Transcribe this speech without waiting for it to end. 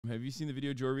Have you seen the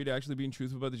video of Joy Reid actually being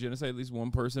truthful about the genocide? At least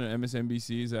one person at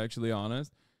MSNBC is actually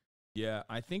honest. Yeah,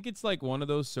 I think it's like one of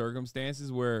those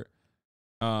circumstances where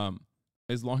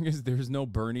as long as there's no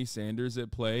Bernie Sanders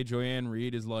at play, Joyanne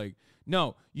Reid is like,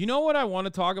 no, you know what I want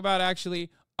to talk about actually?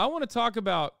 I want to talk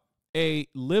about a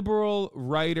liberal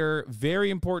writer, very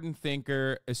important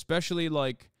thinker, especially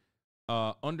like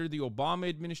under the Obama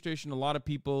administration, a lot of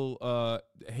people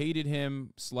hated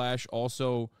him /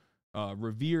 also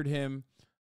revered him.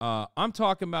 I'm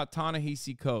talking about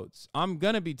Ta-Nehisi Coates. I'm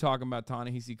going to be talking about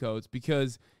Ta-Nehisi Coates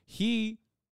because he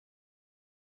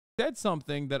said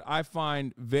something that I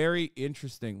find very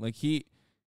interesting. Like he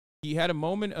had a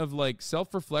moment of like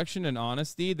self-reflection and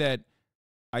honesty that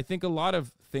I think a lot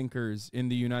of thinkers in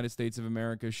the United States of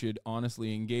America should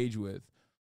honestly engage with.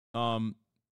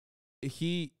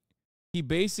 He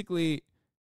basically,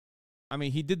 I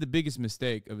mean, he did the biggest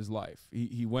mistake of his life.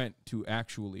 He went to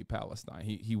actually Palestine.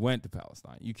 He went to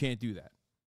Palestine. You can't do that.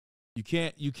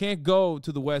 You can't go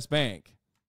to the West Bank,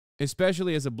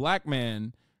 especially as a black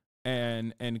man,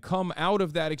 and come out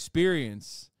of that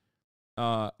experience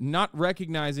not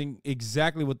recognizing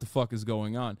exactly what the fuck is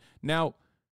going on. Now,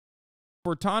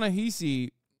 for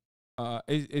Ta-Nehisi,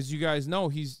 as you guys know,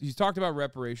 he's talked about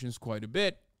reparations quite a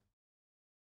bit,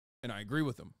 and I agree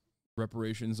with him.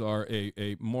 Reparations are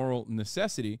a moral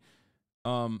necessity.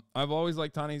 I've always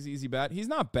liked Ta-Nehisi bad. He's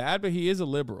not bad, but he is a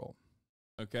liberal.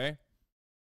 Okay?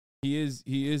 He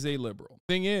is a liberal.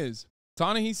 Thing is,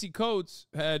 Ta-Nehisi Coates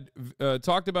had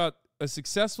talked about a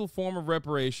successful form of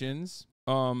reparations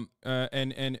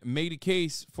and made a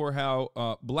case for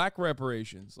how black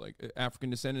reparations, like African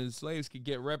descended slaves, could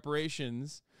get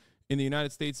reparations in the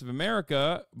United States of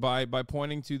America by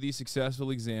pointing to the successful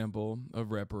example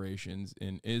of reparations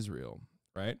in Israel,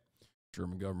 right?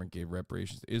 German government gave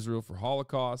reparations to Israel for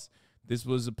Holocaust. This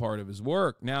was a part of his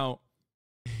work. Now,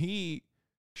 he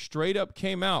straight up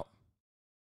came out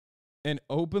and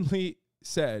openly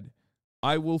said,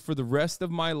 I will for the rest of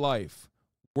my life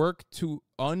work to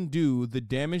undo the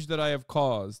damage that I have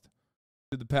caused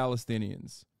to the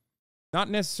Palestinians. Not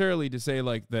necessarily to say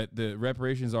like that the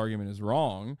reparations argument is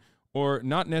wrong, or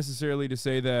not necessarily to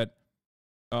say that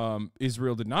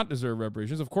Israel did not deserve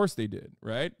reparations. Of course they did,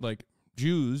 right? Like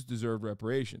Jews deserve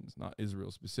reparations, not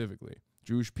Israel specifically.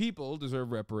 Jewish people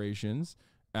deserve reparations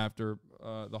after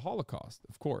the Holocaust,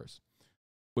 of course.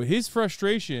 But his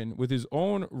frustration with his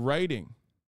own writing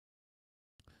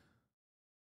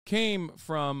came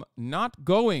from not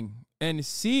going and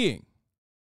seeing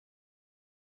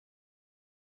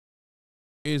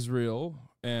Israel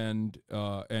and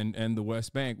the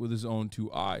West Bank with his own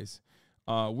two eyes.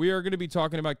 We are going to be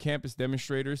talking about campus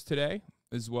demonstrators today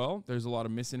as well. There's a lot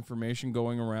of misinformation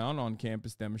going around on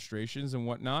campus demonstrations and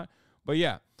whatnot. But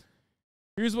yeah,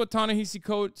 here's what Ta-Nehisi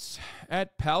Coates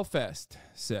at PalFest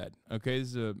said. Okay, this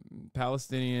is a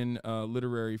Palestinian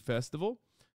literary festival.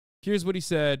 Here's what he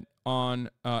said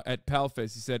on at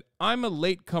PalFest. He said, I'm a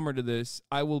latecomer to this.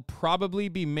 I will probably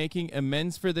be making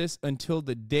amends for this until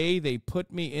the day they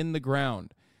put me in the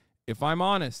ground. If I'm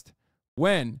honest,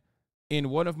 when, in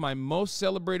one of my most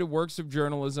celebrated works of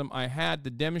journalism, I had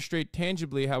to demonstrate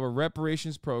tangibly how a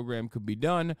reparations program could be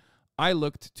done, I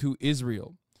looked to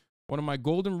Israel. One of my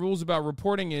golden rules about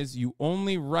reporting is you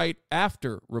only write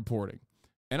after reporting.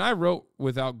 And I wrote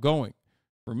without going.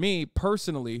 For me,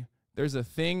 personally, there's a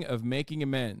thing of making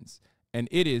amends, and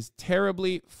it is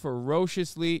terribly,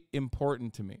 ferociously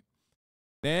important to me.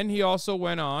 Then he also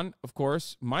went on, of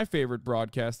course, my favorite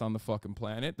broadcast on the fucking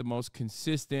planet, the most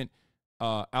consistent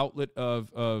outlet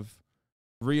of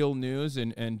real news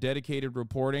and dedicated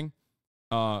reporting,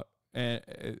 and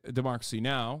Democracy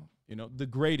Now!, you know, the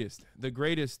greatest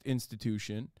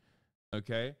institution,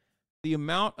 okay? The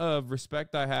amount of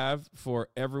respect I have for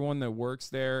everyone that works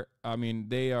there, I mean,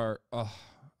 they are...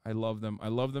 I love them. I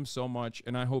love them so much,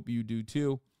 and I hope you do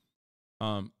too.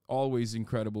 Always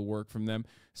incredible work from them.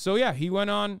 So yeah, he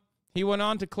went on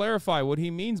to clarify what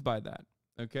he means by that.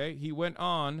 Okay? He went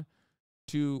on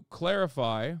to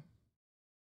clarify.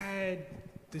 I had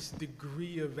this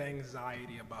degree of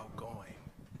anxiety about going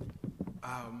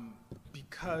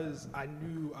because I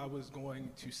knew I was going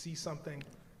to see something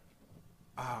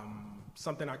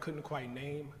I couldn't quite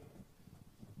name.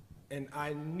 And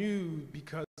I knew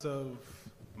because of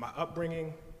my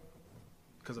upbringing,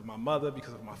 because of my mother,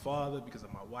 because of my father, because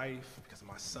of my wife, because of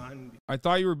my son. I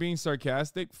thought you were being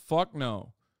sarcastic. Fuck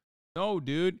no. No,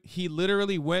 dude. He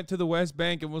literally went to the West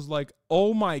Bank and was like,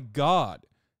 oh my God,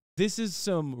 this is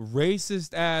some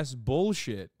racist ass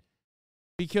bullshit.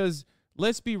 Because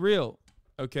let's be real,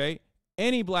 okay?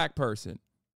 Any black person,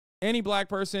 any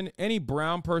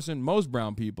brown person, most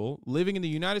brown people living in the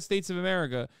United States of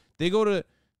America, they go to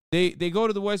They go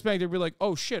to the West Bank, they'll be like,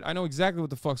 oh shit, I know exactly what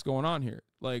the fuck's going on here.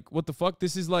 Like, what the fuck?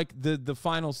 This is like the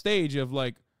final stage of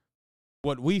like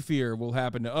what we fear will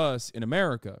happen to us in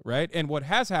America, right? And what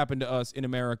has happened to us in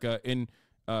America in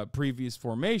previous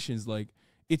formations. Like,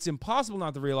 it's impossible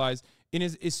not to realize, and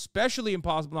is especially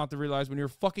impossible not to realize when you're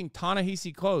fucking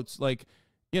Ta-Nehisi Coates, like,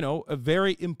 you know, a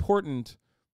very important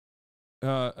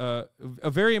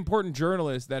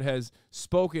journalist that has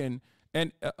spoken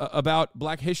and about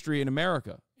Black history in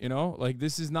America. You know, like,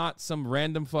 this is not some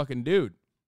random fucking dude,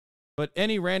 but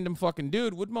any random fucking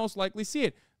dude would most likely see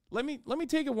it. Let me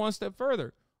take it one step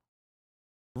further.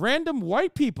 Random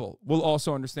white people will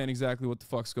also understand exactly what the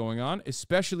fuck's going on,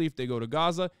 especially if they go to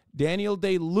Gaza. Daniel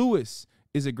Day-Lewis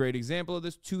is a great example of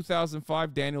this.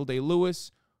 2005, Daniel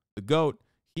Day-Lewis, the GOAT,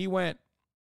 Daniel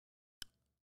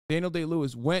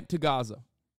Day-Lewis went to Gaza,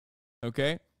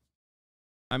 okay?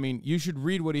 I mean, you should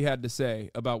read what he had to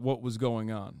say about what was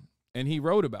going on. And he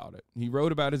wrote about it. He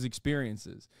wrote about his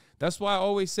experiences. That's why I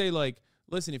always say, like,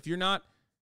 listen, if you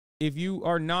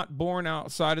are not born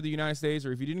outside of the United States,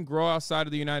 or if you didn't grow outside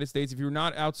of the United States, if you're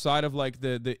not outside of like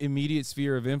the immediate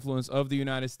sphere of influence of the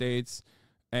United States,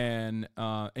 and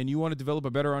you want to develop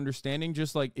a better understanding,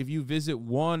 just like if you visit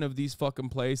one of these fucking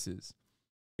places,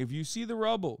 if you see the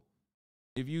rubble,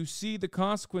 if you see the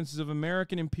consequences of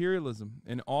American imperialism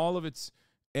and all of its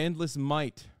endless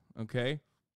might, okay,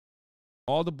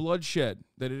 all the bloodshed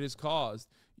that it has caused,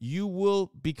 you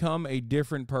will become a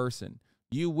different person.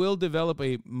 You will develop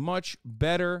a much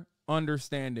better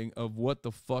understanding of what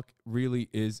the fuck really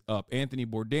is up. Anthony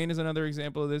Bourdain is another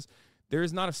example of this. There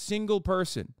is not a single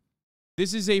person.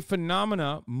 This is a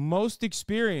phenomena most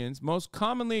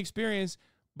commonly experienced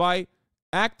by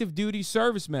active duty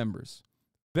service members,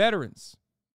 veterans.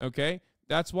 Okay,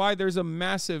 that's why there's a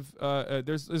massive.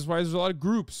 There's why there's a lot of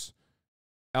groups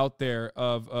out there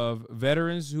of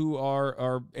veterans who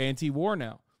are anti-war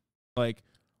now. Like,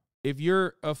 if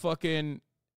you're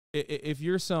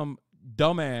some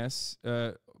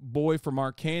dumbass boy from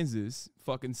Arkansas,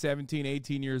 fucking 17,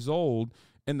 18 years old,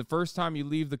 and the first time you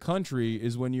leave the country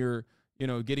is when you're, you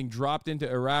know, getting dropped into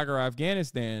Iraq or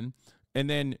Afghanistan, and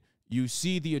then you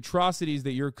see the atrocities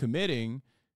that you're committing,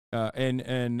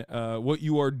 and what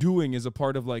you are doing as a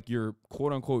part of like your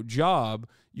quote unquote job,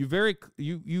 you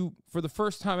for the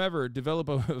first time ever develop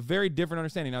a very different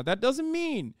understanding. Now, that doesn't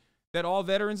mean that all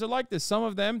veterans are like this. Some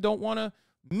of them don't want to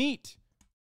meet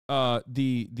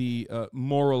the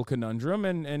moral conundrum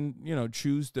and you know,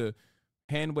 choose to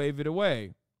hand wave it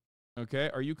away. Okay,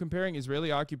 are you comparing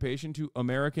Israeli occupation to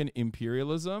American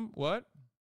imperialism? What?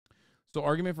 So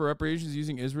argument for reparations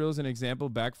using Israel as an example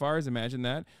backfires. Imagine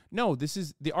that. No,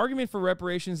 the argument for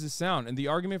reparations is sound, and the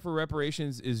argument for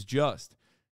reparations is just.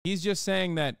 He's just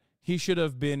saying that he should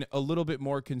have been a little bit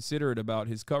more considerate about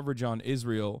his coverage on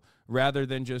Israel rather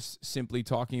than just simply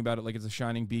talking about it like it's a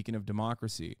shining beacon of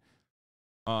democracy.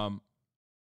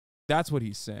 That's what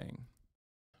he's saying.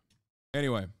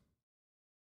 Anyway.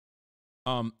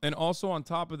 And also on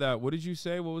top of that, what did you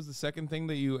say? What was the second thing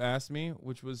that you asked me,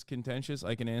 which was contentious?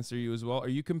 I can answer you as well. Are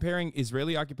you comparing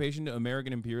Israeli occupation to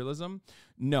American imperialism?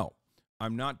 No,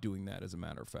 I'm not doing that, as a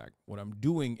matter of fact. What I'm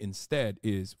doing instead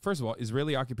is, first of all,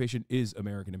 Israeli occupation is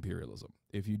American imperialism.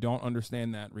 If you don't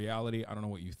understand that reality, I don't know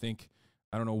what you think.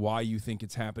 I don't know why you think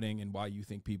it's happening and why you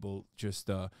think people just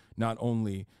not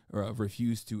only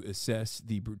refuse to assess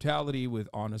the brutality with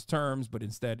honest terms, but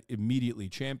instead immediately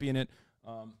champion it.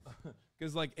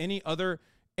 Because like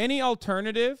any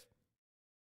alternative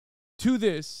to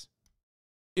this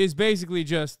is basically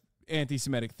just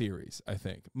anti-Semitic theories. I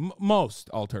think most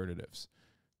alternatives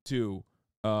to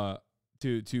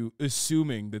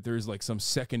assuming that there's like some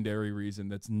secondary reason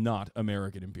that's not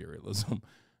American imperialism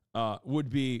would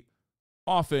be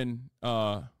often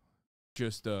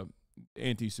just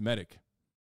anti-Semitic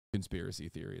conspiracy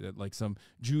theory that like some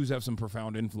Jews have some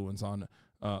profound influence on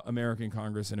American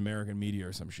Congress and American media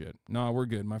or some shit. No, we're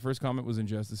good. My first comment was in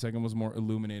jest. The second was more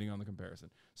illuminating on the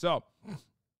comparison. So,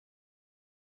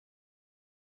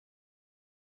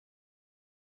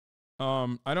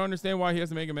 I don't understand why he has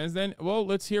to make amends then. Well,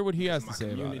 let's hear what he has to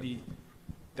say about it.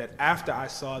 That after I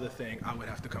saw the thing, I would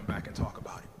have to come back and talk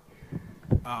about it.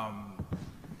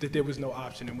 That there was no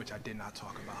option in which I did not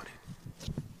talk about it.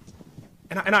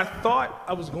 And I thought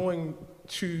I was going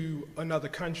to another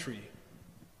country.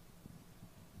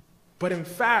 But in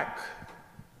fact,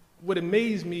 what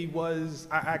amazed me was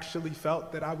I actually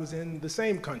felt that I was in the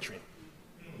same country.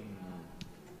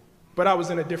 But I was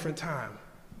in a different time.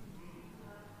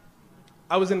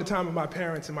 I was in the time of my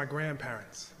parents and my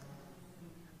grandparents.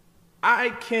 I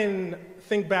can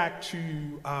think back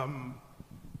to all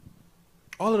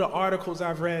of the articles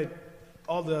I've read,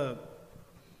 all the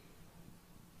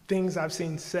things I've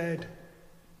seen said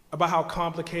about how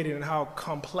complicated and how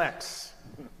complex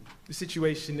the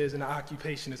situation is and the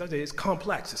occupation is. I say it's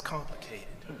complex, it's complicated.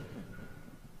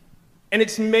 And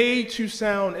it's made to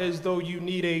sound as though you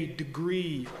need a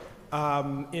degree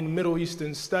in Middle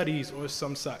Eastern studies or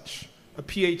some such, a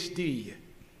PhD,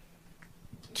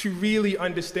 to really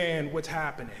understand what's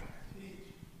happening.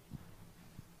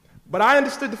 But I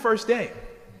understood the first day.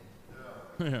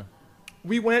 Yeah.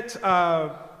 We went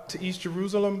to East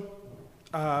Jerusalem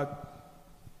to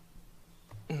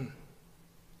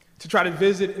try to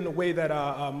visit in the way that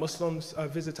Muslims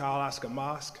visit to Al-Aqsa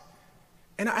Mosque.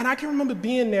 And I can remember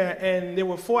being there, and there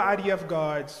were 4 IDF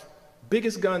guards,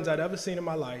 biggest guns I'd ever seen in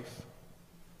my life.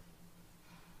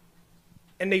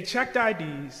 And they checked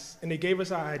IDs, and they gave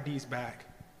us our IDs back.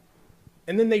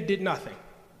 And then they did nothing.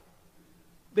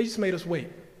 They just made us wait.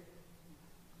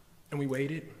 And we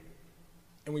waited,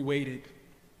 and we waited,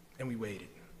 and we waited.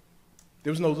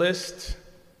 There was no list,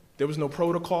 there was no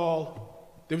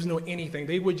protocol, there was no anything.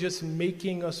 They were just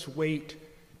making us wait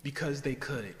because they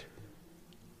could.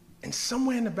 And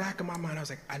somewhere in the back of my mind, I was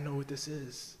like, I know what this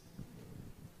is.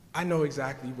 I know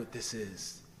exactly what this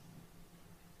is.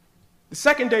 The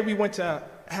second day we went to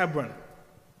Hebron,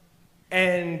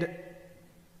 and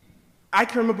I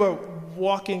can remember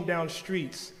walking down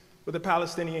streets with a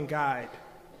Palestinian guide.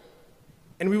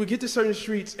 And we would get to certain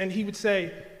streets, and he would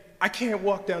say, I can't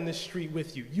walk down this street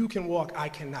with you. You can walk, I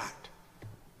cannot,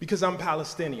 because I'm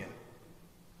Palestinian.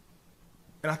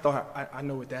 And I thought, I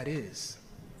know what that is.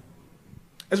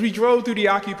 As we drove through the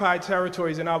occupied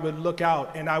territories, and I would look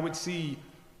out, and I would see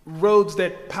roads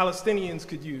that Palestinians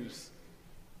could use,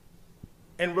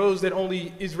 and roads that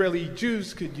only Israeli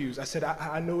Jews could use. I said,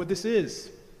 I know what this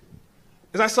is.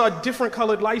 As I saw different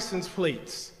colored license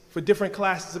plates for different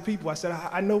classes of people, I said,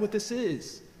 I know what this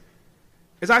is.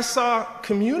 As I saw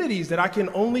communities that I can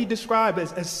only describe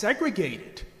as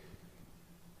segregated,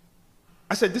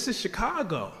 I said, this is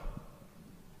Chicago,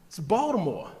 it's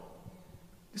Baltimore,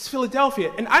 it's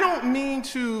Philadelphia. And I don't mean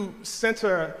to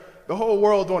center the whole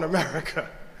world on America.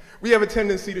 We have a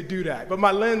tendency to do that, but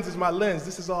my lens is my lens.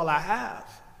 This is all I have.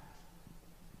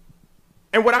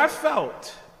 And what I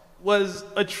felt was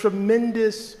a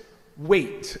tremendous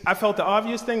weight. I felt the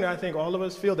obvious thing that I think all of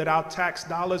us feel, that our tax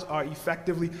dollars are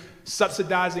effectively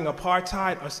subsidizing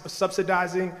apartheid, or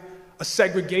subsidizing a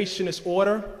segregationist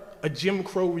order, a Jim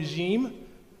Crow regime.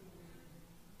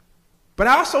 But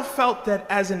I also felt that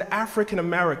as an African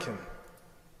American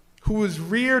who was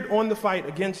reared on the fight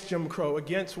against Jim Crow,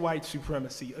 against white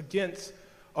supremacy, against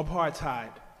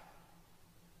apartheid,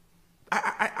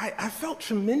 I felt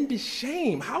tremendous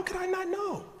shame. How could I not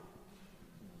know?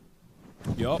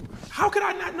 Yup. How could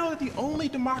I not know that the only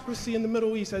democracy in the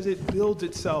Middle East as it builds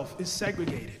itself is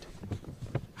segregated?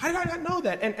 How did I not know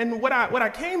that? And what I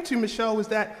came to, Michelle, was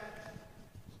that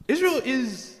Israel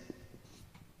is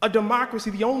a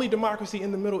democracy, the only democracy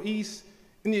in the Middle East,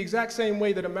 in the exact same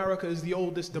way that America is the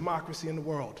oldest democracy in the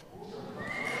world.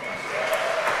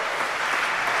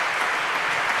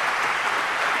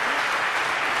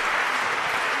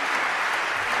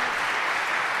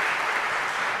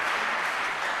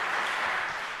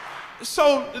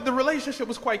 So the relationship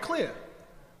was quite clear.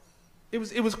 It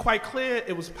was quite clear,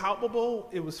 it was palpable,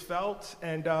 it was felt,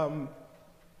 and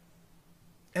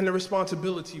the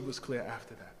responsibility was clear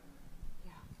after that.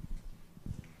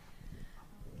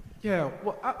 Yeah,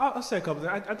 well, I'll say a couple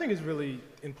things. I think it's really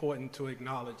important to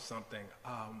acknowledge something,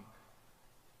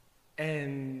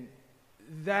 and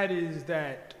that is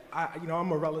that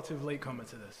I'm a relative latecomer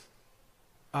to this.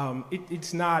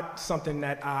 It's not something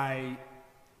that I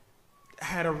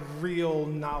had a real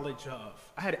knowledge of.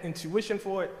 I had an intuition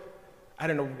for it, I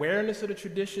had an awareness of the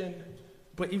tradition,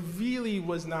 but it really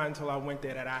was not until I went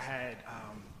there that I had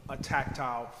a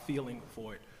tactile feeling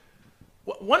for it.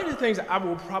 One of the things I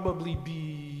will probably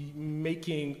be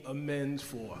making amends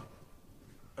for,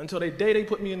 until the day they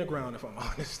put me in the ground, if I'm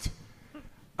honest,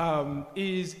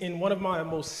 is in one of my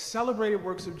most celebrated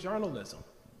works of journalism,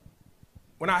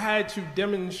 when I had to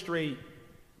demonstrate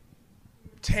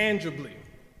tangibly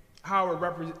how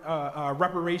a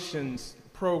reparations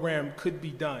program could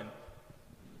be done.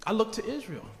 I looked to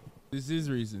Israel. This is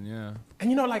reason, yeah.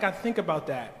 And I think about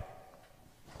that.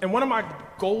 And one of my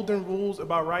golden rules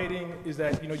about writing is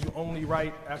that, you only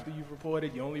write after you've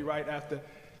reported, you only write after,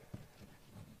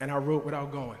 and I wrote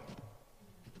without going.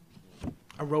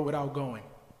 I wrote without going.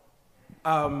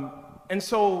 And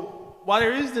so while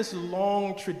there is this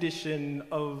long tradition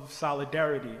of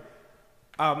solidarity,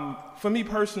 for me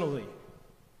personally,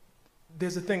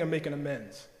 there's a thing of making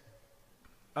amends.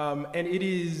 And it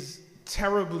is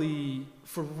terribly,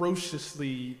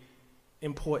 ferociously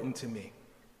important to me.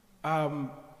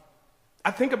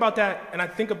 I think about that, and I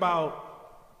think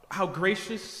about how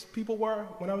gracious people were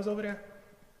when I was over there.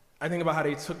 I think about how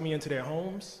they took me into their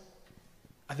homes.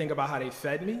 I think about how they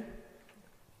fed me.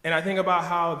 And I think about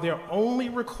how their only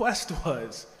request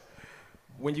was,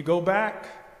 when you go back,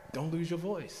 don't lose your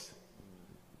voice.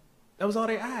 That was all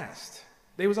they asked.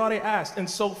 That was all they asked. And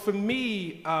so for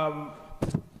me, I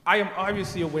am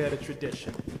obviously aware of the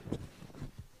tradition,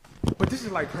 but this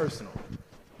is like personal.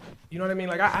 You know what I mean?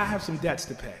 Like I have some debts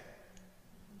to pay,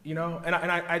 you know? And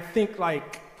I think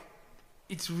like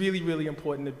it's really, really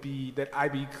important that I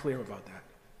be clear about that.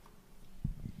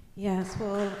 Yes,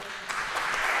 well.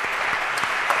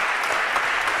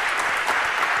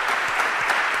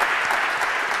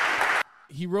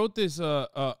 He wrote this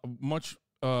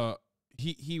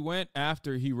he went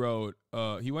after he wrote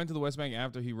he went to the West Bank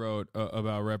after he wrote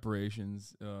about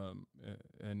reparations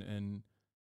and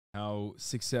how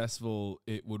successful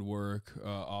it would work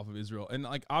off of Israel. And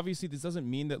like obviously this doesn't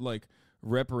mean that like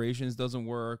reparations doesn't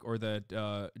work or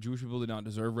that Jewish people did not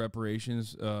deserve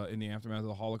reparations in the aftermath of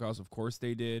the Holocaust. Of course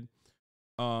they did.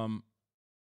 And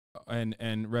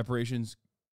reparations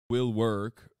will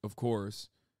work, of course.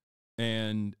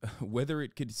 And whether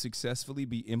it could successfully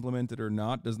be implemented or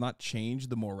not does not change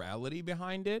the morality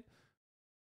behind it,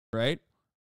 right?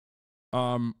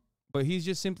 But he's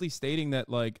just simply stating that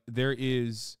like there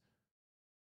was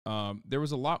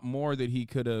a lot more that he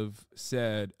could have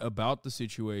said about the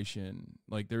situation.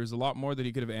 Like there's a lot more that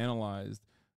he could have analyzed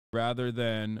rather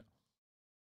than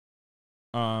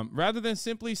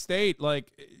simply state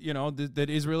like, you know, that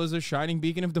Israel is a shining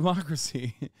beacon of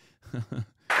democracy.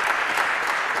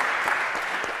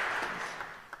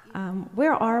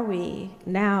 Where are we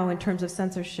now in terms of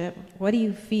censorship? What do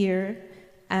you fear?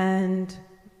 And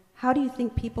how do you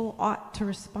think people ought to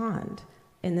respond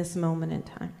in this moment in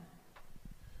time?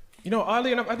 You know,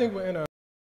 oddly enough, I think we're in a...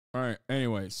 All right.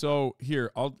 Anyway, so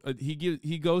here,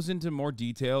 he goes into more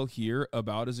detail here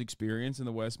about his experience in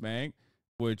the West Bank,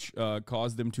 which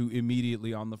caused them to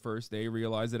immediately on the first day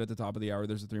realize that at the top of the hour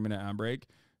there's a 3-minute ad break,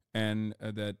 and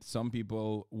that some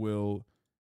people will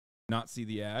not see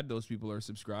the ad, those people are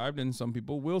subscribed, and some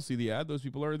people will see the ad, those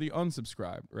people are the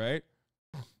unsubscribed, right?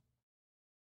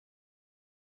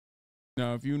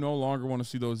 Now, if you no longer want to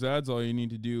see those ads, all you need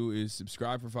to do is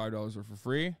subscribe for $5 or for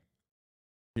free.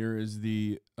 Here is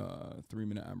the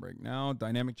 3-minute ad break now.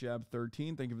 Dynamic Jab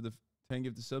 13, thank you for the 10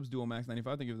 gifted subs. Dual Max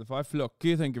 95, thank you for the 5.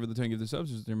 Flocky, thank you for the 10 gifted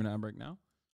subs. There's a 3-minute ad break now.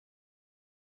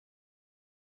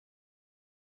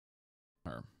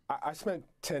 I spent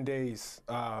 10 days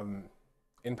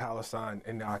in Palestine,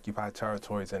 in the occupied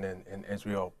territories, and in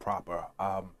Israel proper.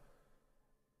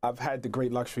 I've had the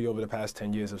great luxury over the past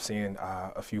 10 years of seeing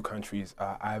a few countries.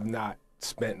 I have not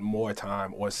spent more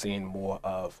time or seen more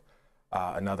of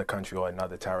another country or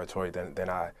another territory than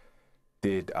I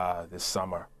did this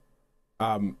summer.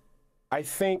 I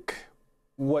think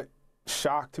what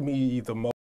shocked me the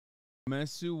most...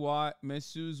 Mesu's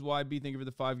YB, thank you for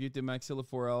the 5 gifted. Maxilla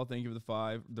 4L, thank you for the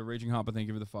 5. The Raging Hoppa, thank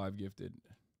you for the 5 gifted.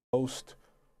 Most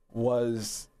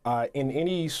was in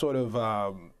any sort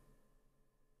of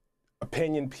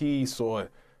opinion piece or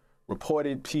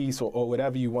reported piece or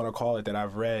whatever you want to call it that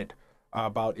I've read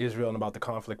about Israel and about the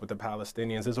conflict with the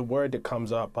Palestinians. There's a word that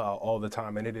comes up all the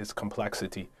time, and it is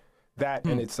complexity. That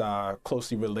and its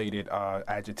closely related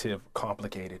adjective,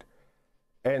 complicated.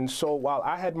 And so while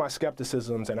I had my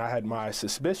skepticisms and I had my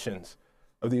suspicions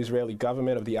of the Israeli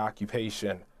government, of the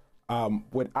occupation,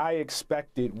 what I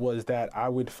expected was that I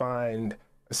would find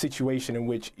a situation in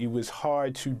which it was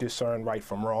hard to discern right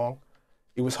from wrong.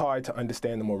 It was hard to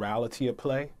understand the morality at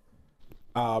play.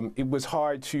 It was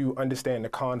hard to understand the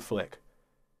conflict.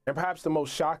 And perhaps the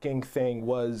most shocking thing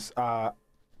was I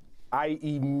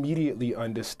immediately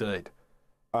understood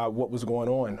what was going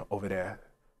on over there.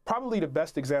 Probably the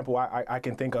best example I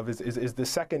can think of is the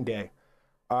second day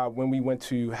when we went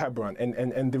to Hebron,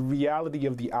 and the reality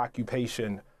of the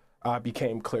occupation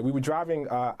became clear. We were driving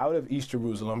out of East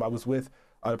Jerusalem. I was with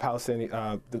the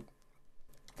Palestinian,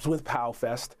 with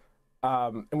PalFest,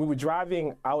 and we were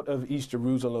driving out of East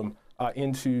Jerusalem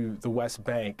into the West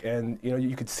Bank, and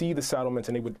you could see the settlements,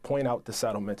 and they would point out the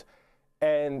settlements,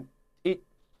 and it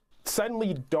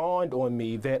suddenly dawned on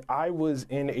me that I was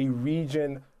in a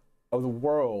region of the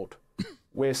world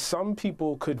where some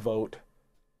people could vote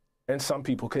and some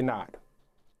people could not.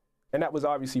 And that was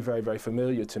obviously very, very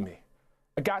familiar to me.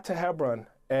 I got to Hebron,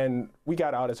 and we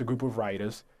got out as a group of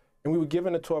writers, and we were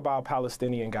given a tour by a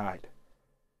Palestinian guide.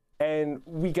 And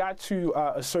we got to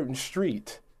a certain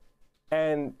street,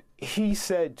 and he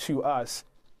said to us,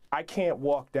 "I can't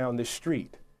walk down this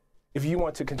street. If you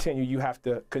want to continue, you have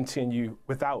to continue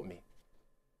without me."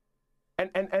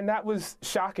 And that was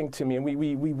shocking to me. And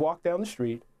we walked down the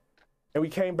street, and we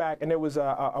came back, and there was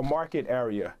a market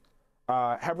area.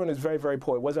 Hebron is very, very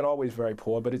poor. It wasn't always very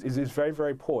poor, but it is very,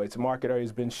 very poor. Its market area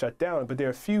has been shut down. But there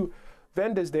are a few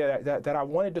vendors there that I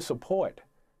wanted to support.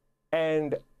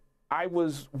 And I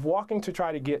was walking to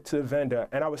try to get to the vendor,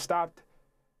 and I was stopped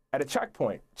at a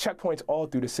checkpoint. Checkpoints all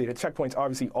through the city. Checkpoints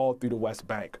obviously all through the West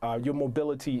Bank. Your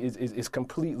mobility is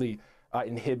completely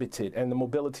inhibited, and the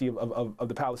mobility of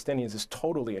the Palestinians is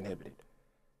totally inhibited.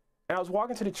 And I was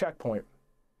walking to the checkpoint,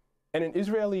 and an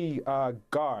Israeli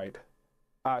guard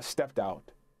stepped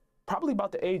out, probably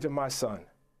about the age of my son.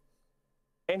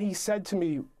 And he said to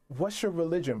me, "What's your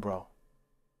religion, bro?"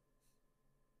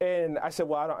 And I said,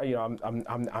 "Well, I don't, you know,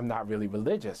 I'm not really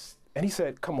religious." And he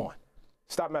said, "Come on,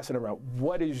 stop messing around.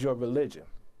 What is your religion?"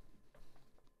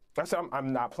 I said,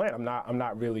 I'm not playing. I'm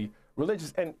not really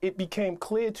religious. And it became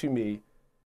clear to me,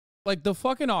 like, the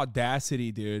fucking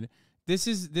audacity, dude. This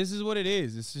is what it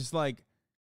is. It's just like,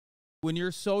 when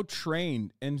you're so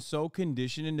trained and so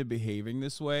conditioned into behaving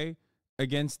this way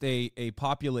against a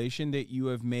population that you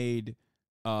have made,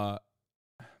 I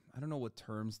don't know what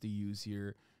terms to use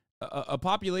here, a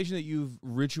population that you've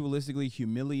ritualistically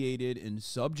humiliated and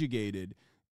subjugated,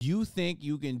 you think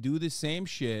you can do the same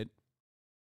shit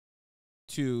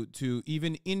to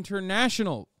even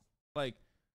international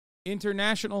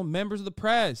members of the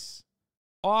press,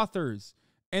 authors.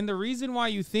 And the reason why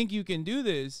you think you can do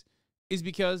this is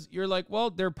because you're like,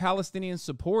 well, they're Palestinian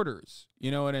supporters.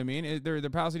 You know what I mean? They're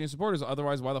Palestinian supporters.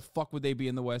 Otherwise, why the fuck would they be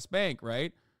in the West Bank,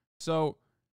 right? So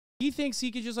he thinks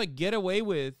he could just like get away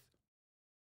with,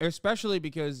 especially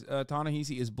because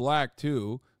Ta-Nehisi is black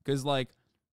too, because like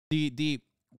the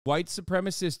white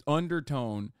supremacist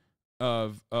undertone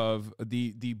of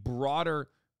the broader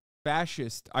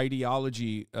fascist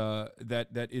ideology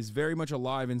that is very much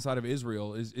alive inside of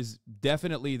Israel is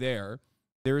definitely there.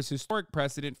 There is historic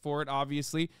precedent for it,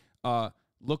 obviously.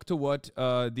 Look to what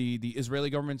the Israeli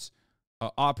government's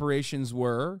operations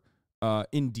were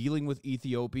in dealing with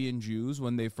Ethiopian Jews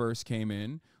when they first came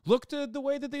in. Look to the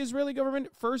way that the Israeli government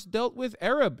first dealt with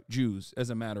Arab Jews, as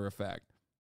a matter of fact.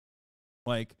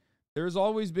 Like, there's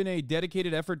always been a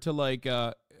dedicated effort to, like,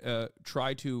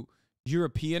 try to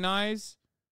Europeanize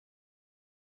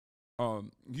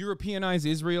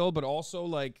Israel, but also,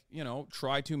 like, you know,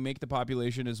 try to make the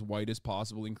population as white as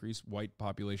possible, increase white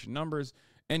population numbers,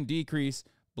 and decrease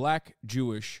black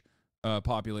Jewish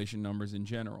population numbers in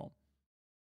general.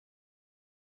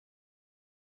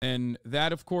 And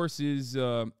that, of course, is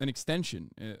an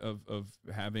extension of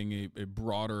having a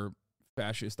broader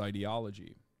fascist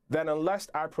ideology. That unless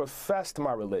I professed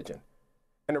my religion,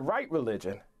 and the right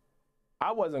religion,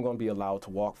 I wasn't going to be allowed to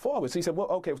walk forward. So he said, well,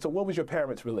 okay, so what was your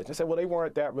parents' religion? I said, well, they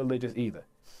weren't that religious either.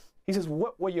 He says,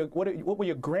 what were your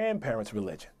grandparents'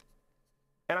 religion?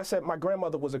 And I said, my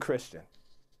grandmother was a Christian.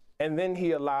 And then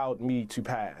he allowed me to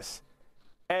pass.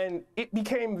 And it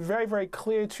became very, very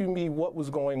clear to me what was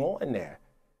going on there.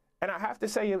 And I have to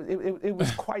say, it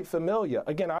was quite familiar.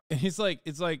 Again, it's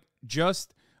like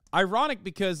just ironic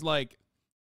because, like,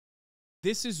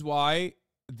 this is why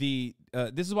I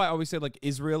always say, like,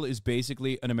 Israel is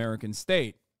basically an American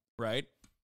state, right?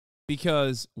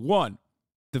 Because, one,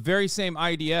 the very same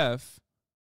IDF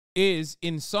is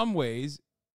in some ways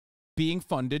being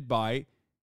funded by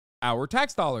our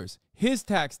tax dollars, his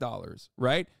tax dollars,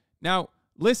 right? Now,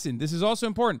 listen, this is also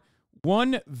important.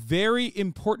 One very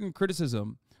important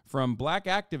criticism from black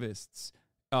activists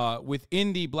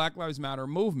within the Black Lives Matter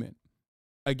movement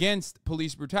against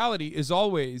police brutality is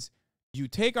always, you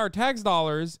take our tax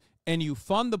dollars and you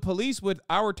fund the police with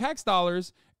our tax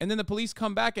dollars, and then the police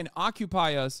come back and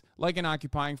occupy us like an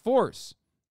occupying force.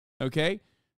 Okay?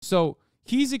 So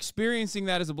he's experiencing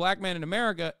that as a black man in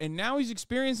America, and now he's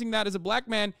experiencing that as a black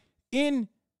man in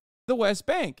the West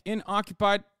Bank, in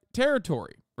occupied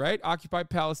territory, right? Occupied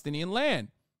Palestinian land.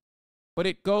 But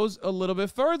it goes a little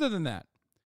bit further than that.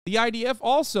 The IDF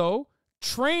also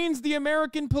trains the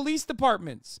American police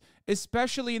departments,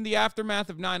 especially in the aftermath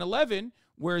of 9/11,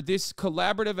 where this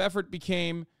collaborative effort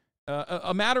became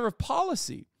a matter of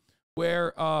policy,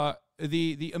 where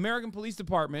the American police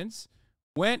departments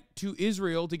went to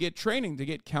Israel to get training, to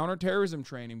get counterterrorism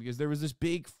training, because there was this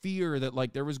big fear that,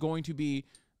 like, there was going to be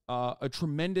a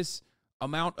tremendous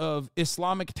amount of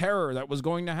Islamic terror that was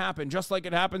going to happen, just like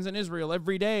it happens in Israel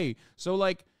every day. So,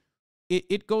 like,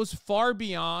 it goes far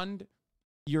beyond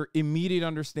your immediate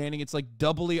understanding. It's like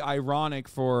doubly ironic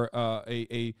for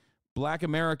a black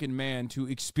American man to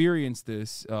experience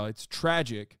this. It's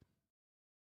tragic.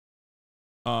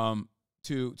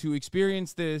 to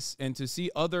experience this and to see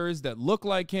others that look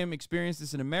like him experience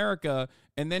this in America,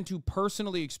 and then to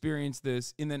personally experience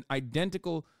this in an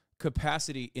identical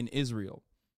capacity in Israel.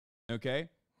 Okay?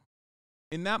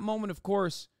 In that moment, of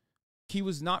course, he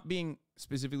was not being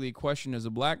specifically questioned as a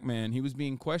black man. He was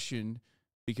being questioned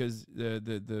because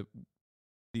the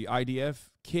IDF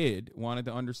kid wanted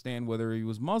to understand whether he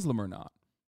was Muslim or not,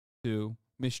 to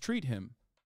mistreat him.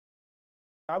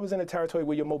 I was in a territory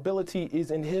where your mobility is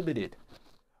inhibited,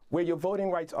 where your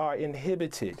voting rights are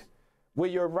inhibited, where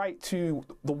your right to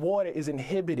the water is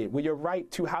inhibited, where your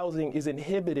right to housing is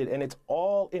inhibited, and it's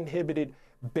all inhibited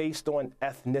based on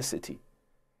ethnicity.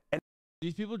 And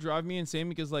these people drive me insane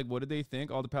because, like, what did they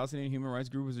think? All the Palestinian human rights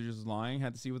groups are just lying,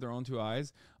 had to see with their own two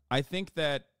eyes. I think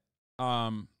that,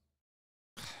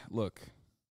 look,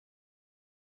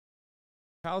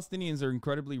 Palestinians are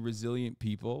incredibly resilient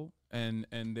people, and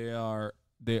they are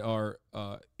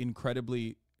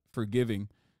incredibly forgiving.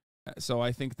 So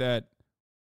I think that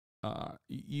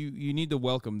you need to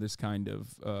welcome this kind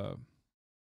of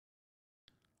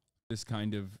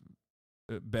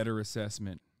better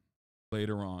assessment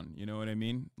later on. You know what I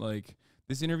mean? Like,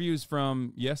 this interview is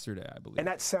from yesterday, I believe. And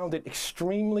that sounded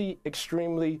extremely,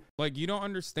 extremely... Like, you don't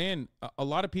understand. A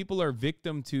lot of people are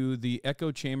victim to the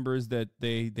echo chambers that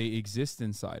they exist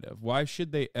inside of. Why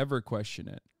should they ever question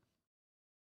it?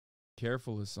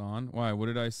 Careful, Hassan. Why? What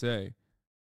did I say?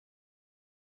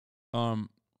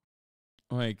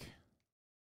 Like,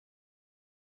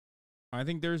 I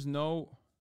think there's no...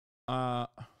 I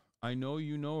know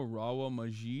you know Rawa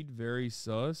Majid, very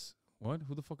sus. What?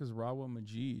 Who the fuck is Rawa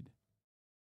Majid?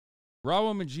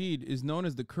 Rawa Majid is known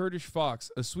as the Kurdish Fox,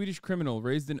 a Swedish criminal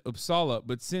raised in Uppsala,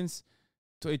 but since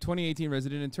a 2018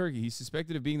 resident in Turkey. He's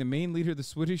suspected of being the main leader of the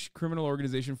Swedish criminal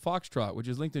organization Foxtrot, which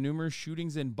is linked to numerous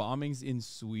shootings and bombings in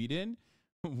Sweden.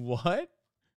 What?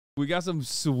 We got some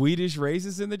Swedish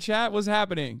racists in the chat? What's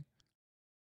happening?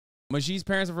 Majid's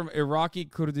parents are from Iraqi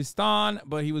Kurdistan,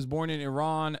 but he was born in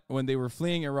Iran when they were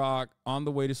fleeing Iraq on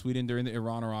the way to Sweden during the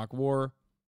Iran-Iraq War.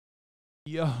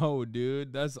 Yo,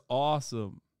 dude, that's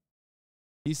awesome.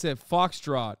 He said,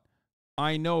 Foxtrot.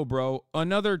 I know, bro.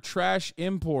 Another trash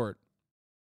import.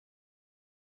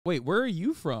 Wait, where are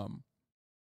you from?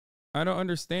 I don't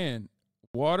understand.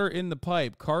 Water in the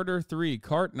pipe. Carter 3.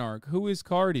 Cartnark. Who is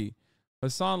Cardi?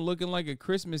 Hassan looking like a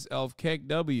Christmas elf. Keck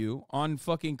W. On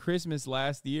fucking Christmas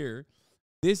last year.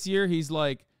 This year, he's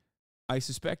like, I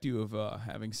suspect you of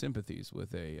having sympathies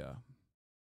with a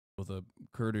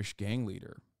Kurdish gang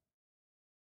leader.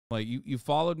 Like, you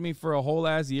followed me for a whole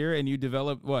ass year and you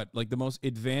developed what? Like the most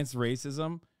advanced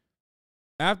racism?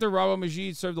 After Rawa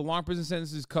Majid served a long prison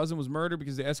sentence, his cousin was murdered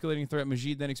because of the escalating threat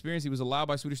Majid then experienced. He was allowed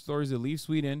by Swedish authorities to leave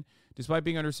Sweden despite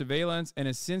being under surveillance and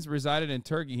has since resided in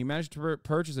Turkey. He managed to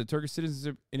purchase a Turkish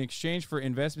citizenship in exchange for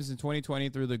investments in 2020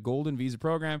 through the Golden Visa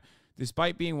program.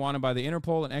 Despite being wanted by the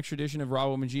Interpol, an extradition of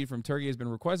Rawa Majid from Turkey has been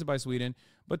requested by Sweden,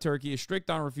 but Turkey is strict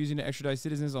on refusing to extradite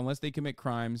citizens unless they commit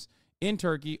crimes in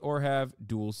Turkey or have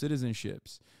dual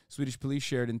citizenships. Swedish police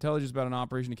shared intelligence about an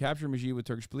operation to capture Majid with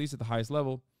Turkish police at the highest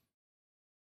level.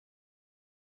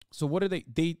 So what are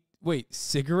they wait,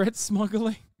 cigarette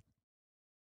smuggling?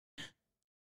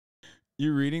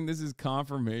 You reading this is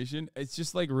confirmation? It's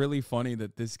just like really funny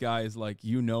that this guy is like,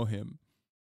 you know him.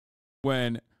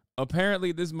 When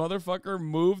apparently this motherfucker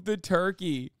moved to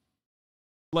Turkey.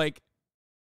 Like,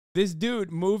 this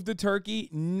dude moved to Turkey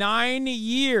 9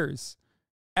 years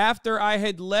after I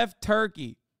had left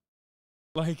Turkey.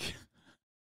 Like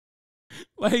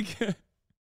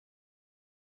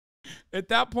at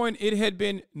that point, it had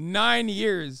been 9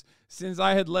 years since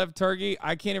I had left Turkey.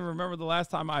 I can't even remember the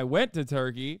last time I went to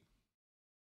Turkey.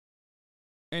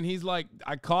 And he's like,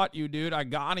 I caught you, dude. I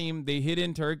got him. They hid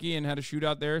in Turkey and had a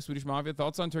shootout there. Swedish Mafia.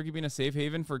 Thoughts on Turkey being a safe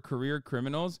haven for career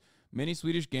criminals? Many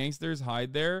Swedish gangsters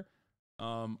hide there.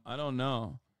 I don't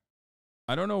know.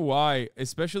 I don't know why.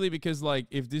 Especially because, like,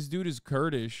 if this dude is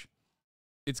Kurdish,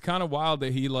 it's kind of wild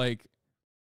that he, like...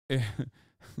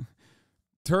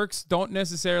 Turks don't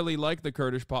necessarily like the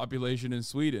Kurdish population in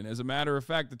Sweden. As a matter of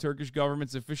fact, the Turkish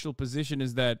government's official position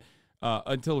is that,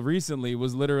 until recently,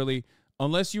 was literally,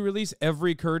 unless you release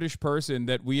every Kurdish person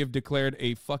that we have declared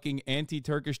a fucking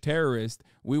anti-Turkish terrorist,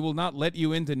 we will not let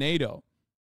you into NATO.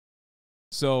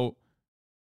 So,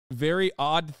 very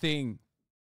odd thing.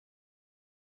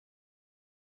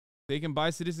 They can buy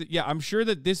citizens. Yeah, I'm sure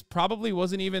that this probably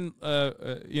wasn't even,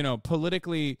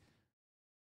 politically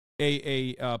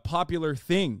a popular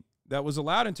thing that was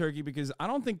allowed in Turkey, because I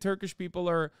don't think Turkish people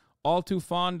are all too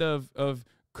fond of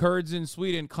Kurds in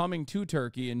Sweden coming to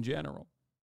Turkey in general.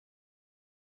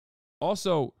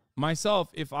 Also, myself,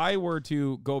 if I were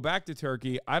to go back to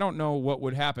Turkey, I don't know what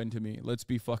would happen to me. Let's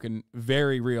be fucking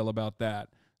very real about that.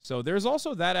 So there's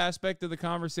also that aspect of the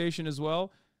conversation as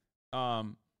well. I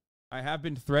have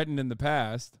been threatened in the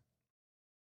past.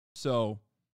 So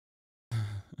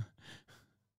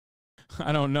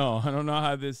I don't know. I don't know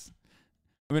how this.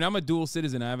 I mean, I'm a dual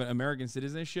citizen. I have an American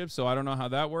citizenship, so I don't know how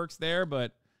that works there.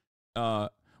 But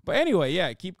anyway,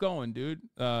 yeah, keep going, dude.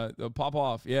 Pop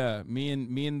off. Yeah, me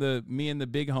and the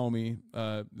big homie,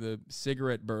 the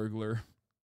cigarette burglar.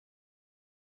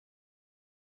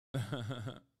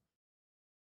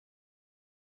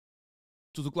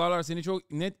 Tutuklarlar seni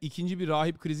çok net ikinci bir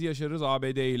rahip krizi yaşarız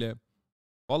ABD ile.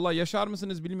 Vallahi yaşar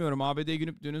mısınız bilmiyorum.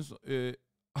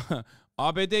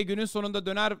 ABD günün sonunda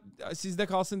döner sizde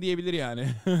kalsın diyebilir yani.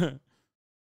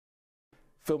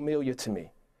 Familiar to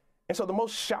me. And so the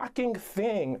most shocking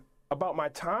thing about my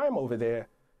time over there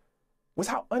was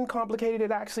how uncomplicated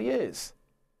it actually is.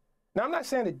 Now, I'm not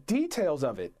saying the details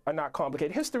of it are not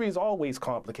complicated. History is always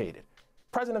complicated.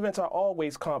 Present events are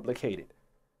always complicated.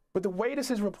 But the way this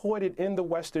is reported in the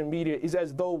Western media is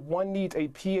as though one needs a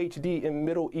PhD in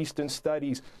Middle Eastern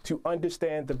studies to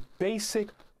understand the basic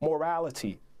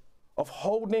morality of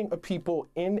holding a people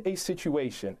in a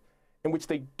situation in which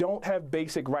they don't have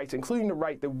basic rights, including the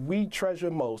right that we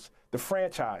treasure most, the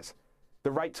franchise,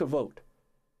 the right to vote,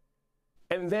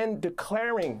 and then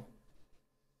declaring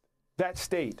that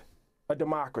state a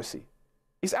democracy.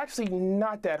 It's actually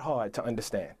not that hard to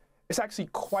understand. It's actually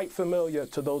quite familiar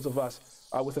to those of us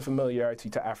with a familiarity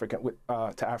to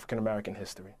African-American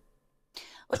history.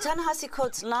 Well, Ta-Nehisi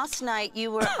Coates, last night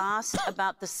you were asked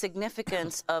about the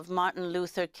significance of Martin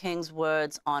Luther King's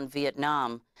words on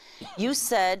Vietnam. You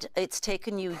said it's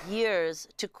taken you years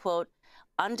to, quote,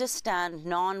 understand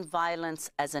nonviolence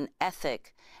as an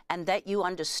ethic, and that you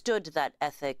understood that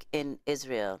ethic in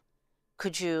Israel.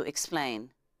 Could you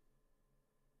explain?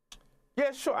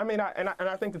 Yeah, sure. I mean,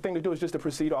 I think the thing to do is just to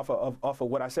proceed off of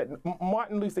what I said.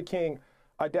 Martin Luther King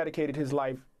dedicated his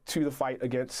life to the fight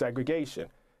against segregation.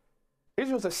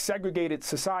 Israel's a segregated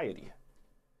society.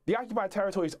 The occupied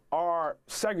territories are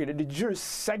segregated. The Jews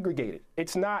segregated.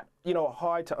 It's not,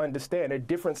 hard to understand. There are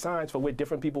different signs for where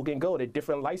different people can go. There are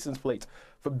different license plates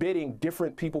forbidding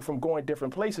different people from going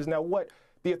different places. Now, what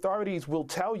the authorities will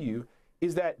tell you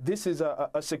is that this is a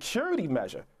security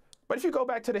measure. But if you go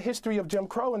back to the history of Jim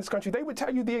Crow in this country, they would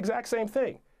tell you the exact same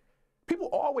thing. People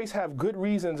always have good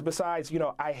reasons besides,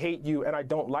 I hate you and I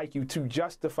don't like you to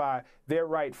justify their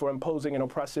right for imposing an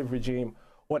oppressive regime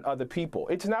on other people.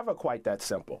 It's never quite that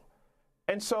simple.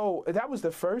 And so that was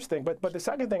the first thing. But the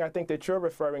second thing I think that you're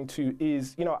referring to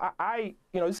is,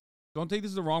 Don't take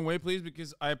this the wrong way, please,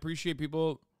 because I appreciate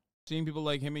seeing people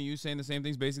like him and you saying the same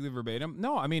things basically verbatim.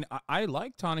 No, I mean, I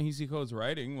like Ta-Nehisi Coates'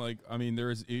 writing. Like, I mean,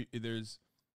 there's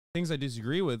things I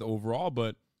disagree with overall,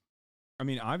 but I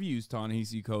mean, I've used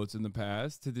Ta-Nehisi Coates in the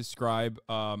past to describe,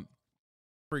 for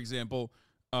example,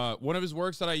 one of his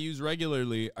works that I use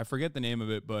regularly, I forget the name of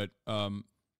it, but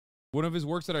one of his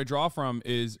works that I draw from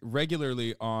is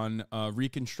regularly on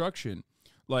Reconstruction,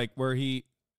 like where he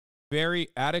very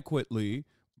adequately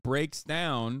breaks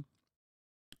down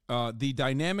the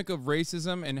dynamic of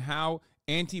racism and how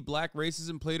anti-black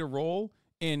racism played a role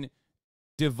in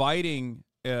dividing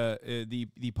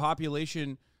the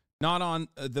population, not on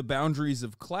the boundaries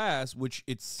of class, which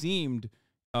it seemed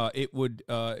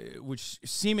which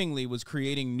seemingly was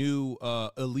creating new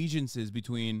allegiances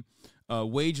between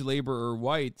wage laborer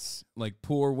whites, like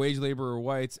poor wage laborer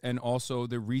whites, and also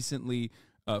the recently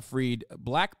freed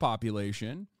black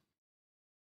population.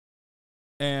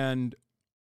 And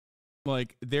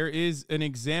like there is an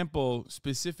example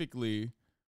specifically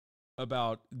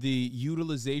about the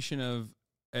utilization of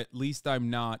 "at least I'm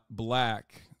not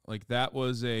black." Like that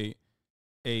was a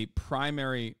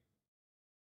primary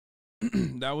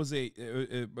that was a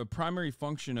primary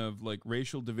function of like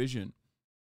racial division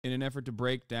in an effort to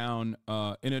break down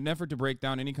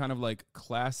any kind of like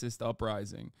classist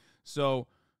uprising. So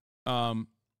I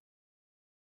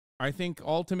think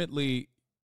ultimately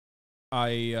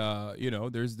there's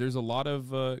a lot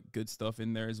of good stuff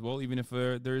in there as well, even if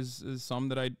there's some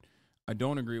that I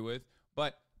don't agree with,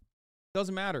 but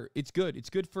doesn't matter. It's good.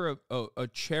 It's good for a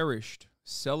cherished,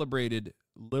 celebrated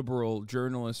liberal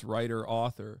journalist, writer,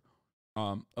 author,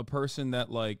 a person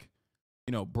that like,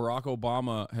 Barack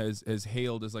Obama has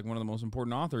hailed as like one of the most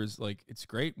important authors. Like it's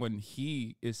great when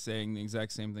he is saying the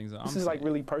exact same things that I'm saying. This is like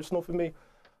really personal for me,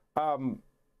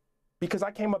 because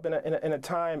I came up in a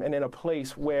time and in a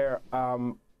place where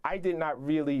I did not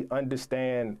really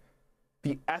understand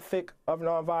the ethic of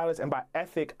nonviolence, and by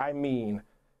ethic I mean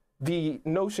the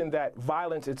notion that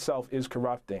violence itself is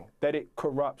corrupting, that it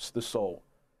corrupts the soul.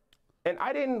 And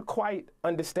I didn't quite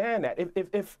understand that.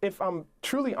 If I'm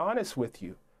truly honest with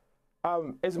you,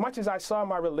 as much as I saw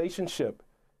my relationship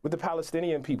with the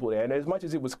Palestinian people there, and as much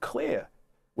as it was clear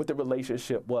what the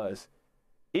relationship was,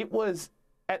 it was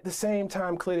at the same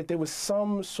time clear that there was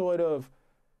some sort of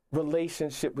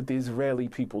relationship with the Israeli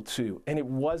people too. And it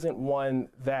wasn't one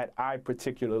that I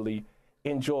particularly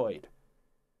enjoyed,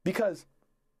 because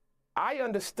I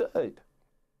understood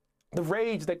the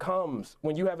rage that comes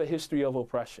when you have a history of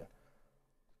oppression.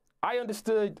 I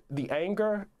understood the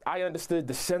anger. I understood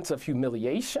the sense of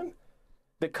humiliation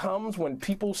that comes when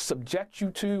people subject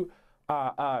you to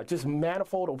just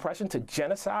manifold oppression, to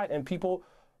genocide, and people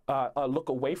look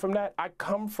away from that. I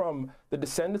come from the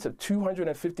descendants of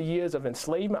 250 years of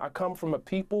enslavement. I come from a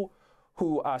people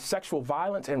who sexual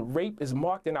violence and rape is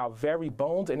marked in our very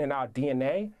bones and in our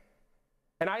DNA.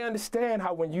 And I understand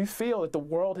how when you feel that the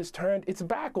world has turned its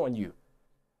back on you,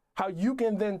 how you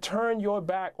can then turn your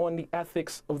back on the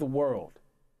ethics of the world.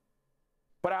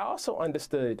 But I also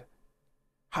understood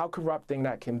how corrupting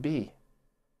that can be.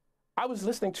 I was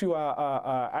listening to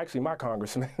actually my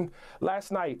congressman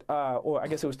last night, or I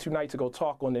guess it was 2 nights ago,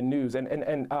 talk on the news, and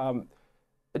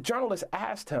a journalist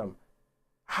asked him,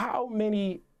 how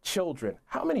many children,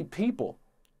 how many people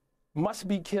must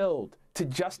be killed to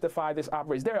justify this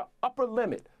operation? Is there an upper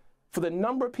limit for the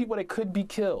number of people that could be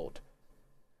killed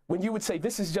when you would say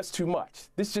this is just too much?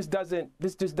 This just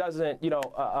doesn't, you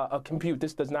know, compute.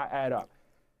 This does not add up.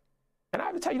 And I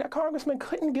have to tell you, that congressman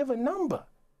couldn't give a number.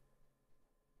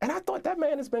 And I thought, that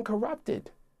man has been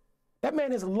corrupted. That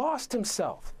man has lost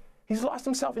himself. He's lost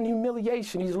himself in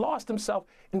humiliation. He's lost himself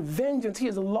in vengeance. He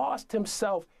has lost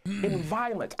himself in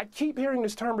violence. I keep hearing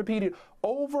this term repeated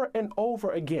over and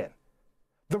over again.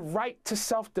 The right to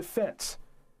self-defense.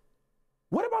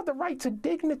 What about the right to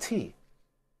dignity?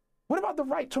 What about the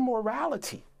right to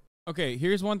morality? Okay,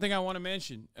 here's one thing I want to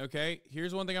mention, okay?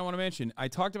 Here's one thing I want to mention. I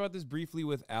talked about this briefly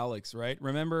with Alex, right?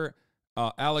 Remember,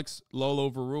 Alex Lowell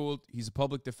overruled. He's a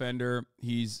public defender.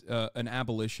 He's an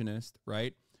abolitionist,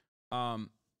 right?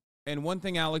 And one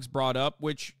thing Alex brought up,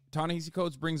 which Ta-Nehisi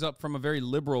Coates brings up from a very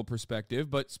liberal perspective,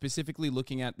 but specifically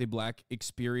looking at the black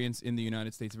experience in the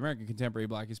United States of America, contemporary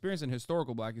black experience and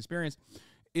historical black experience,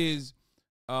 is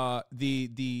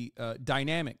the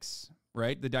dynamics,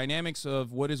 right? The dynamics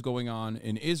of what is going on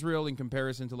in Israel in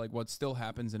comparison to like what still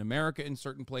happens in America in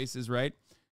certain places, right?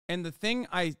 And the thing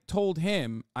I told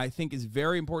him, I think is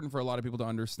very important for a lot of people to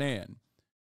understand.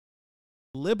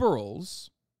 Liberals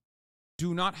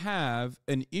do not have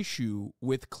an issue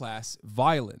with class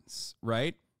violence,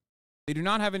 right? They do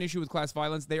not have an issue with class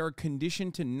violence. They are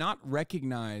conditioned to not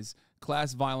recognize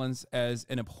class violence as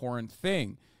an abhorrent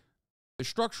thing. The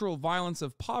structural violence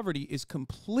of poverty is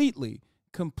completely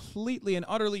and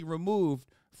utterly removed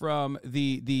from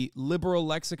the liberal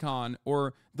lexicon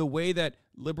or the way that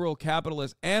liberal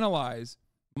capitalists analyze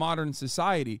modern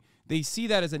society. They see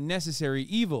that as a necessary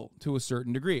evil to a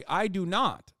certain degree. I do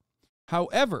not.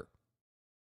 However,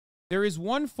 there is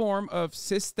one form of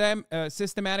systemic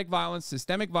violence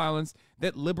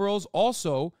that liberals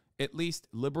also, at least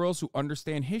liberals who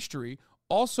understand history,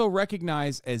 also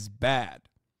recognize as bad.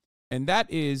 And that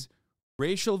is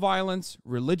racial violence,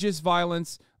 religious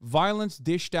violence, violence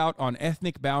dished out on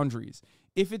ethnic boundaries.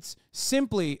 If it's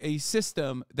simply a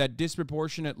system that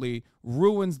disproportionately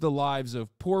ruins the lives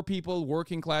of poor people,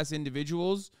 working class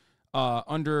individuals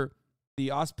under the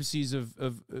auspices of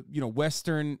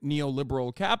Western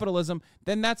neoliberal capitalism,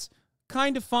 then that's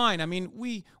kind of fine. I mean,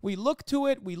 we look to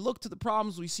it, we look to the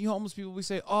problems, we see homeless people, we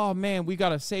say, oh man, we got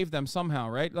to save them somehow,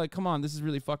 right? Like, come on, this is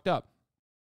really fucked up.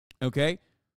 Okay?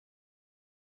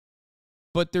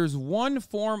 But there's one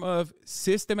form of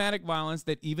systematic violence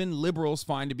that even liberals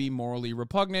find to be morally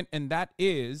repugnant, and that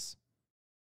is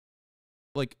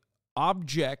like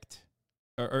abject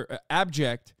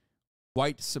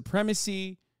white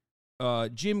supremacy,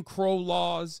 Jim Crow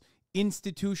laws,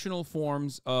 institutional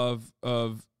forms of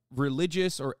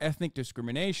religious or ethnic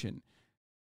discrimination.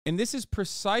 And this is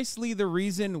precisely the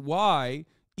reason why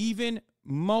even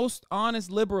most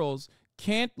honest liberals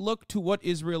can't look to what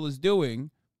Israel is doing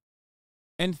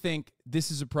and think this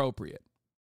is appropriate.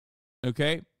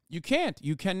 Okay? You can't.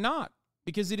 You cannot.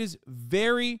 Because it is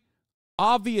very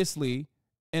obviously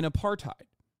an apartheid.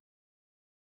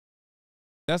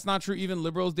 That's not true. Even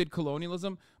liberals did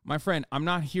colonialism. My friend, I'm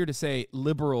not here to say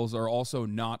liberals are also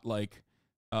not like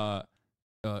clued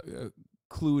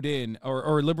in,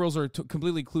 or liberals are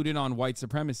completely clued in on white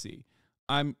supremacy.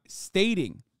 I'm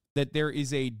stating that there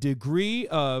is a degree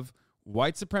of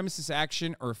white supremacist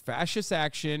action or fascist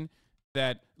action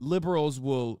that liberals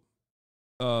will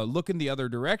look in the other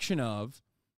direction of,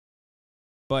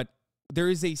 but there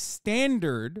is a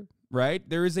standard right?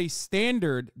 There is a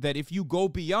standard that if you go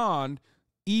beyond,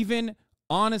 even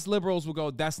honest liberals will go,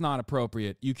 that's not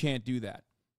appropriate. You can't do that.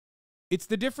 It's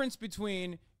the difference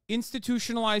between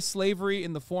institutionalized slavery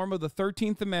in the form of the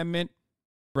 13th Amendment,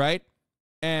 right?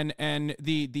 And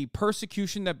the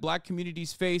persecution that black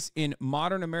communities face in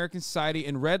modern American society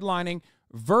and redlining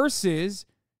versus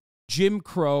Jim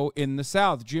Crow in the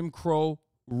South. Jim Crow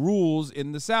rules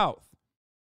in the South.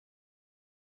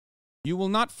 You will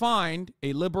not find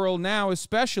a liberal now,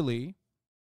 especially,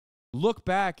 look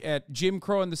back at Jim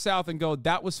Crow in the South and go,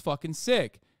 that was fucking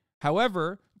sick.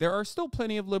 However, there are still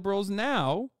plenty of liberals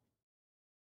now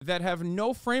that have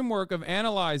no framework of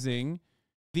analyzing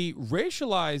the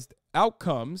racialized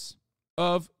outcomes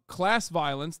of class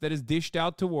violence that is dished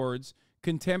out towards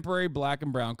contemporary black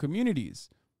and brown communities.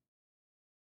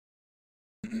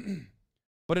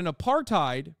 But an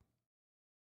apartheid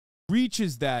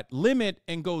reaches that limit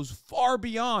and goes far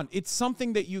beyond. It's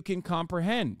something that you can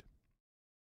comprehend.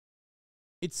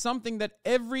 It's something that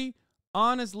every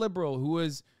honest liberal who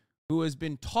has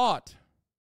been taught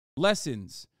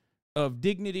lessons of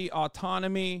dignity,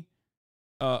 autonomy,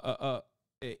 a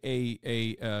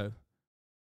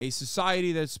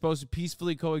society that's supposed to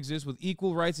peacefully coexist with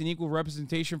equal rights and equal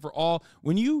representation for all.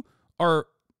 When you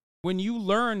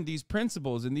learn these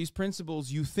principles, and these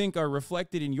principles you think are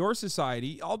reflected in your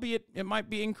society, albeit it might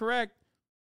be incorrect,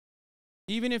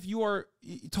 even if you are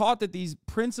taught that these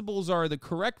principles are the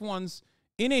correct ones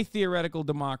in a theoretical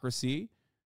democracy,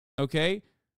 okay?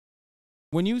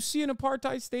 When you see an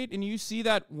apartheid state and you see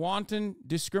that wanton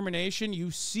discrimination,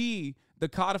 you see the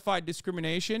codified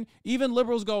discrimination, even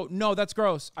liberals go, no, that's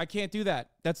gross. I can't do that.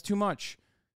 That's too much.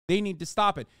 They need to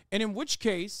stop it. And in which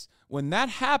case, when that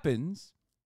happens,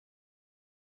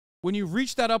 when you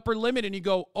reach that upper limit and you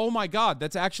go, oh my God,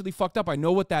 that's actually fucked up. I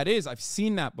know what that is. I've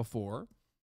seen that before.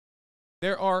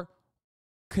 There are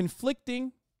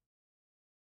conflicting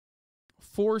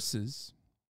forces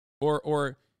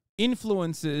or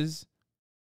influences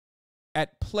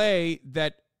at play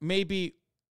that maybe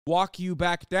walk you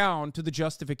back down to the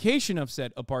justification of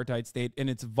said apartheid state and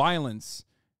its violence,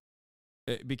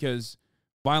 because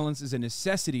violence is a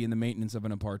necessity in the maintenance of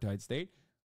an apartheid state.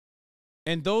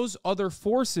 And those other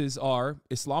forces are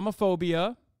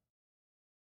Islamophobia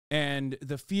and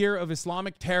the fear of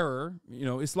Islamic terror,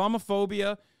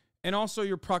 Islamophobia, and also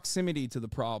your proximity to the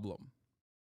problem.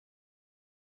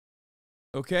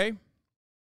 Okay?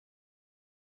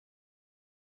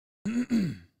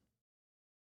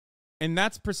 And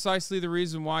that's precisely the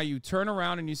reason why you turn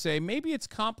around and you say, maybe it's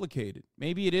complicated.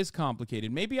 Maybe it is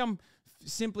complicated. Maybe I'm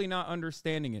simply not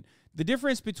understanding it. The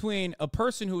difference between a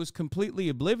person who is completely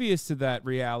oblivious to that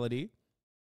reality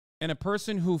and a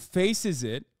person who faces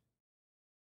it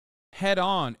head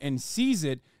on and sees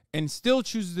it and still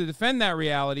chooses to defend that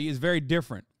reality is very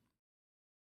different.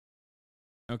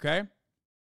 Okay?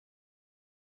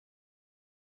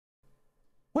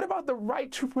 What about the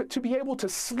right to be able to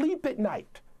sleep at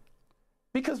night?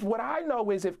 Because what I know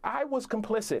is if I was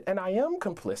complicit, and I am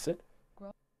complicit,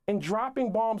 in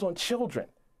dropping bombs on children,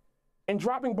 and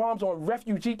dropping bombs on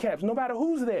refugee camps, no matter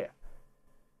who's there,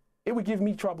 it would give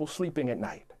me trouble sleeping at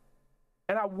night.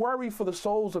 And I worry for the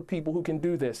souls of people who can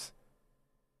do this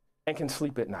and can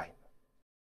sleep at night.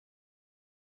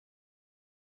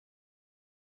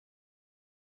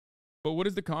 But what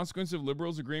is the consequence of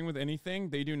liberals agreeing with anything?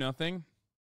 They do nothing.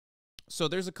 So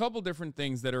there's a couple different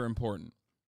things that are important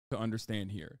to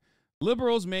understand here.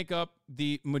 Liberals make up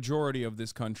the majority of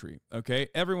this country, okay?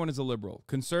 Everyone is a liberal.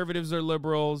 Conservatives are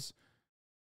liberals.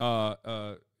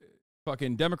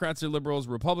 Fucking Democrats are liberals.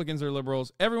 Republicans are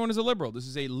liberals. Everyone is a liberal. This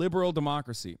is a liberal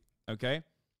democracy, okay?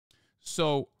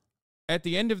 So at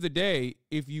the end of the day,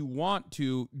 if you want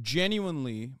to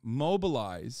genuinely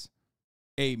mobilize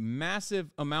a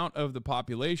massive amount of the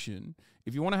population,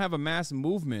 if you want to have a mass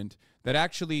movement that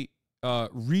actually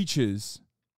reaches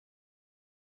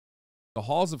the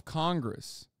halls of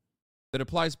Congress, that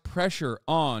applies pressure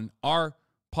on our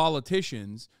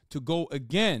politicians to go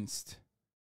against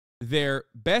their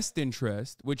best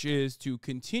interest, which is to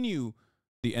continue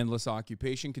the endless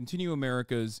occupation, continue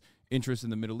America's interest in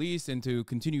the Middle East, and to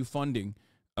continue funding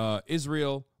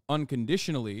Israel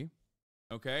unconditionally,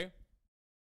 okay?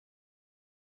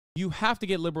 You have to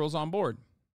get liberals on board.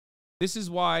 This is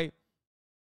why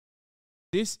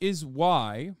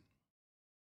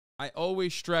I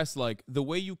always stress, like, the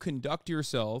way you conduct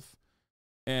yourself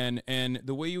and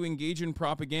the way you engage in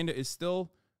propaganda is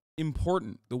still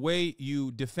important. The way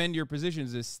you defend your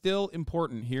positions is still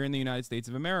important here in the United States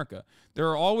of America. There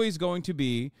are always going to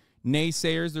be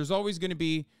naysayers. There's always going to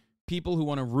be people who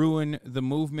want to ruin the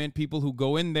movement, people who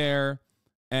go in there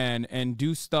and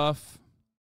do stuff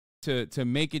to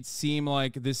make it seem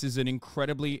like this is an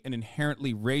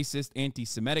inherently racist,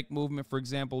 anti-Semitic movement, for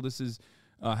example. This is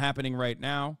happening right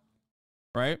now,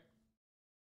 right?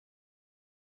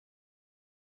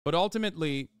 But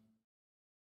ultimately,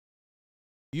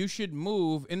 you should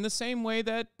move in the same way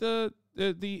that the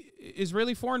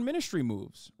Israeli Foreign Ministry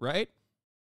moves, right?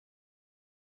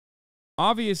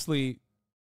 Obviously,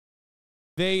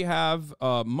 they have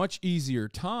a much easier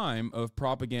time of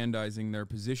propagandizing their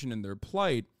position and their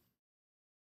plight,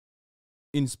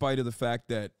 in spite of the fact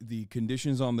that the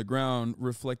conditions on the ground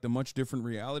reflect a much different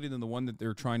reality than the one that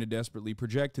they're trying to desperately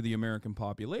project to the American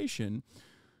population.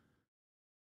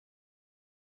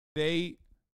 They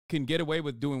can get away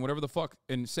with doing whatever the fuck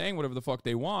and saying whatever the fuck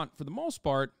they want for the most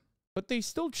part, but they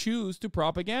still choose to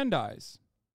propagandize.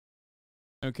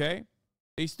 Okay?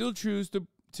 They still choose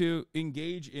to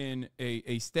engage in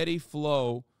a steady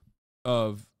flow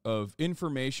of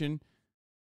information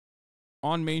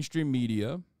on mainstream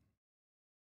media.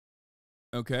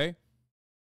 Okay?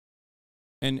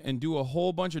 And do a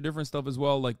whole bunch of different stuff as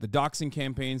well, like the doxing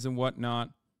campaigns and whatnot.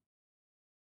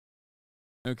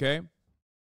 Okay?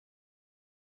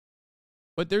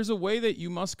 But there's a way that you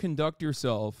must conduct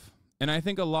yourself, and I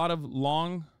think a lot of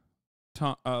long-term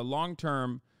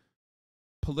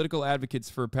political advocates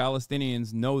for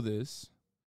Palestinians know this,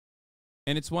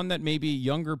 and it's one that maybe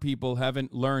younger people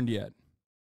haven't learned yet.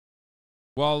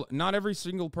 While not every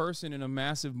single person in a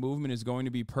massive movement is going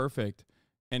to be perfect,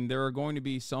 and there are going to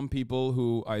be some people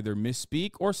who either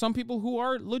misspeak or some people who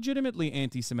are legitimately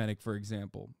anti-Semitic, for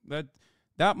example.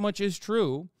 That much is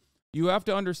true. You have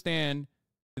to understand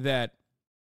that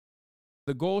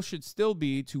the goal should still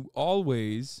be to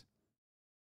always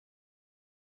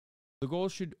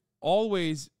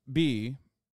be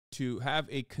to have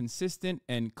a consistent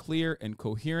and clear and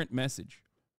coherent message.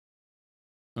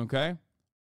 Okay?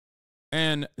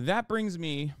 And that brings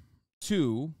me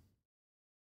to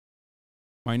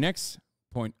my next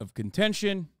point of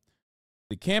contention,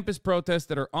 the campus protests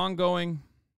that are ongoing,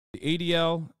 the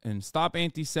ADL and Stop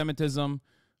Anti-Semitism,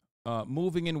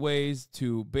 moving in ways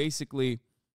to basically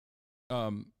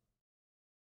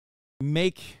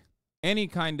make any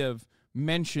kind of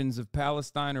mentions of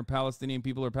Palestine or Palestinian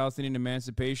people or Palestinian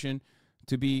emancipation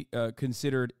to be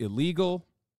considered illegal.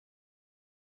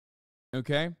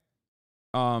 Okay?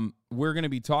 We're going to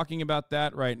be talking about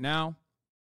that right now.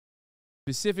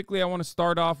 Specifically, I want to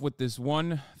start off with this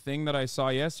one thing that I saw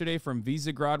yesterday from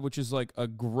Visegrad, which is like a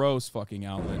gross fucking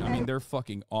outlet. I mean, they're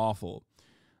fucking awful.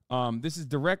 This is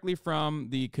directly from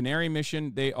the Canary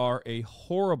Mission. They are a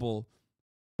horrible,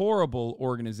 horrible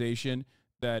organization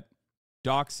that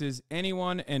doxes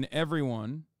anyone and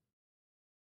everyone.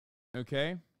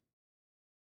 Okay?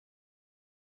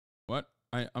 What?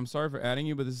 I'm sorry for adding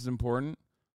you, but this is important.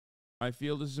 I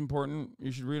feel this is important.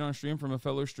 You should read on stream from a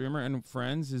fellow streamer and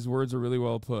friends. His words are really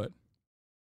well put.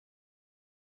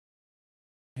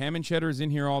 Ham and Cheddar is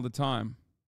in here all the time.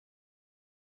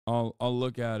 I'll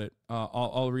look at it.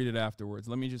 I'll read it afterwards.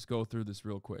 Let me just go through this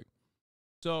real quick.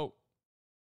 So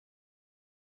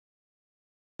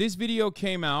this video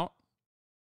came out.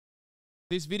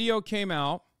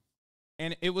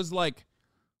 And it was like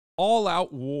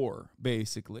all-out war,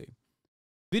 basically.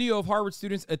 Video of Harvard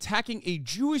students attacking a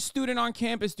Jewish student on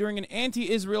campus during an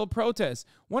anti-Israel protest.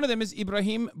 One of them is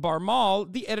Ibrahim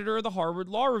Barmal, the editor of the Harvard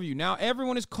Law Review. Now,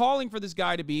 everyone is calling for this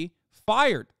guy to be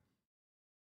fired.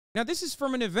 Now, this is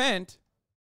from an event.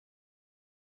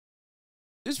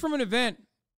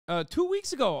 2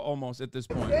 weeks ago, almost, at this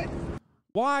point.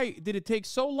 Why did it take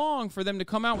so long for them to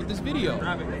come out with this video?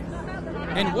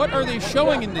 And what are they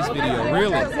showing in this video,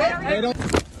 really?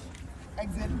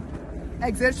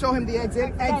 Exit, show him the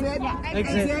exit. Exit.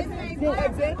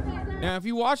 Now, if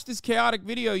you watch this chaotic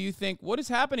video, you think, what is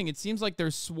happening? It seems like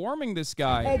they're swarming this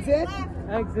guy. Exit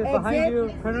Behind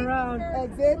you. Turn around.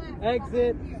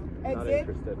 Exit. Not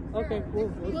interested. Okay,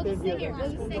 we'll stand here.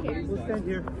 We'll stand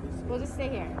here. We'll just stay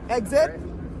here. Exit.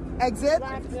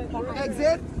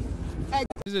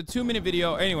 This is a 2-minute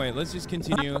video. Anyway, let's just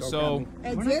continue. So,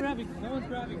 No one's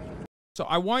grabbing. So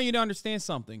I want you to understand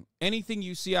something. Anything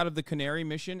you see out of the Canary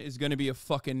Mission is going to be a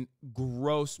fucking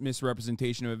gross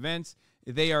misrepresentation of events.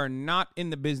 They are not in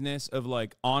the business of,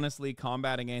 like, honestly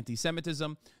combating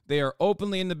anti-Semitism. They are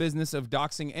openly in the business of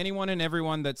doxing anyone and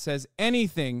everyone that says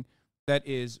anything that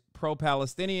is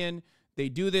pro-Palestinian. They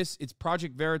do this. It's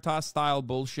Project Veritas style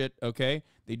bullshit, okay?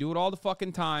 They do it all the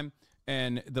fucking time.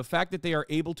 And the fact that they are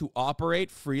able to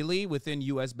operate freely within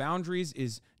U.S. boundaries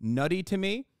is nutty to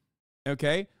me,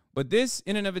 okay? But this,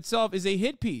 in and of itself, is a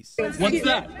hit piece. What's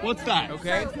that?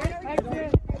 Okay?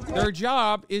 Their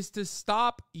job is to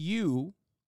stop you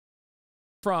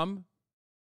from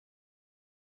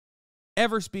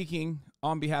ever speaking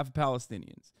on behalf of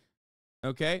Palestinians.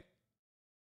 Okay?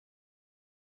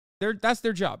 That's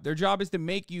their job. Their job is to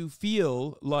make you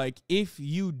feel like if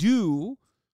you do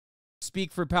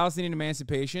speak for Palestinian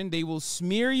emancipation, they will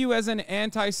smear you as an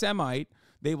anti-Semite.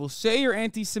 They will say you're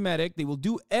anti-Semitic. They will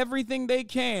do everything they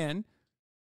can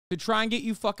to try and get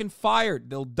you fucking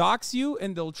fired. They'll dox you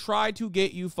and they'll try to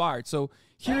get you fired. So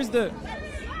here's the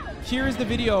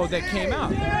video that came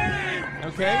out.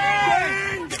 Okay?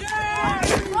 Don't touch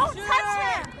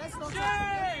him!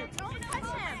 Don't touch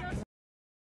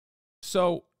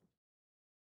him!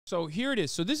 So here it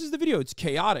is. So this is the video. It's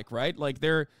chaotic, right? Like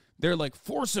they're like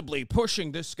forcibly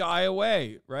pushing this guy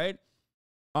away, right?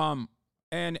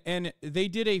 And they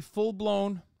did a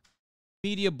full-blown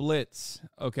media blitz,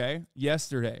 okay,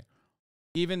 yesterday.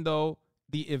 Even though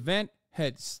the event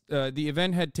had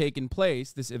taken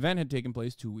place, this event had taken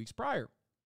place 2 weeks prior.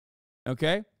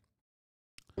 Okay?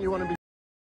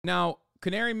 Now,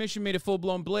 Canary Mission made a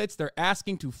full-blown blitz. They're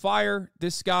asking to fire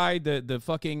this guy, the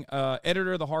fucking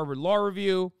editor of the Harvard Law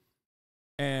Review.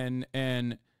 And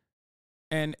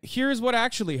here's what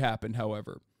actually happened,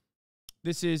 however.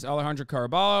 This is Alejandro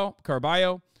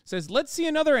Carballo. Says, let's see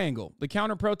another angle. The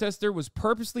counter-protester was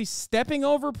purposely stepping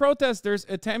over protesters,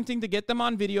 attempting to get them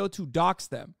on video to dox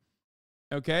them.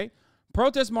 Okay?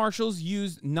 Protest marshals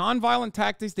used nonviolent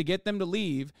tactics to get them to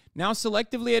leave. Now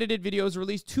selectively edited videos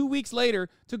released 2 weeks later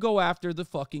to go after the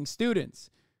fucking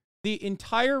students. The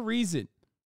entire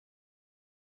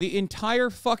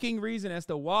fucking reason as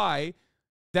to why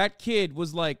that kid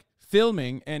was like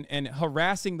filming and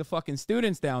harassing the fucking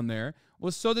students down there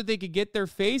was so that they could get their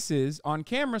faces on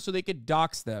camera so they could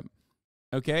dox them.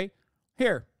 Okay?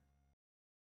 Here.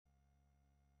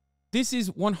 This is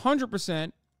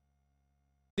 100%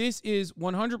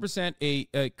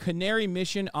 a Canary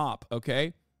Mission op,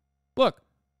 okay? Look.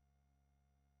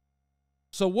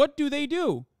 So what do? They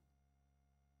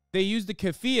use the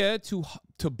keffiyeh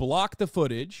to block the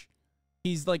footage.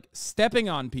 He's like stepping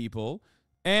on people.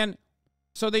 And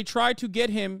so they try to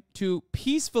get him to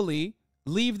peacefully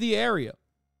leave the area.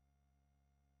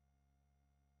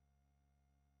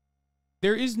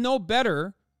 There is no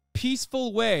better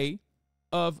peaceful way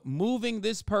of moving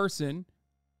this person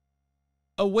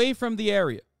away from the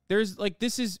area. There's like,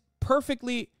 this is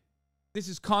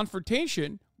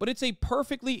confrontation, but it's a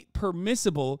perfectly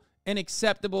permissible and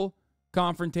acceptable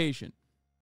confrontation.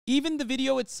 Even the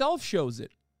video itself shows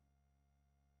it.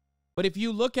 But if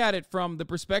you look at it from the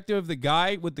perspective of the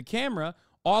guy with the camera,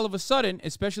 all of a sudden,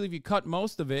 especially if you cut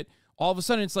most of it, all of a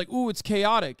sudden it's like, ooh, it's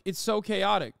chaotic. It's so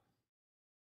chaotic.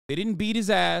 They didn't beat his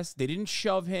ass. They didn't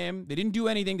shove him. They didn't do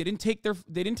anything. They didn't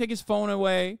take his phone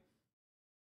away.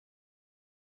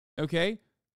 Okay?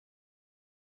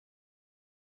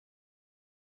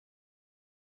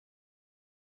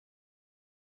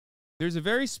 There's a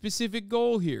very specific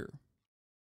goal here.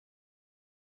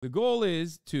 The goal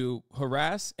is to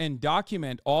harass and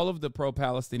document all of the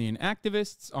pro-Palestinian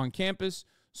activists on campus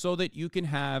so that you can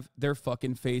have their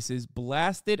fucking faces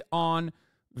blasted on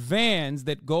vans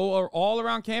that go all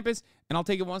around campus. And I'll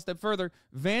take it one step further.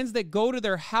 Vans that go to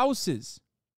their houses.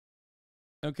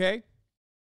 Okay?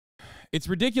 It's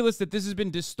ridiculous that this has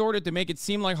been distorted to make it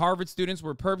seem like Harvard students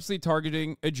were purposely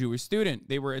targeting a Jewish student.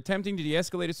 They were attempting to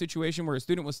de-escalate a situation where a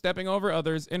student was stepping over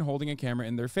others and holding a camera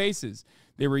in their faces.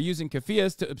 They were using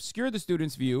keffiyehs to obscure the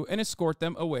students' view and escort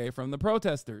them away from the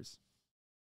protesters.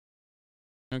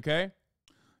 Okay?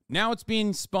 Now it's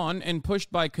being spun and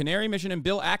pushed by Canary Mission and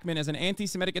Bill Ackman as an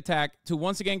anti-Semitic attack to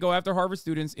once again go after Harvard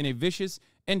students in a vicious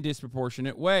and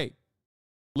disproportionate way.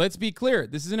 Let's be clear.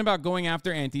 This isn't about going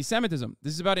after anti-Semitism.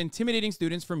 This is about intimidating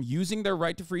students from using their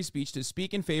right to free speech to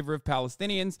speak in favor of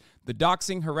Palestinians. The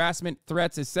doxing, harassment,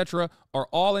 threats, etc. are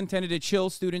all intended to chill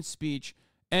students' speech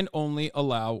and only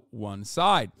allow one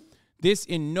side. This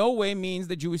in no way means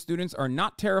that Jewish students are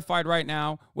not terrified right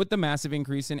now with the massive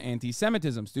increase in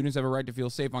anti-Semitism. Students have a right to feel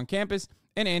safe on campus,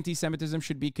 and anti-Semitism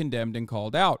should be condemned and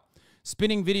called out.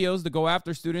 Spinning videos to go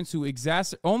after students who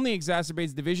only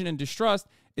exacerbates division and distrust,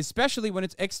 especially when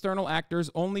it's external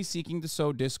actors only seeking to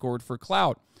sow discord for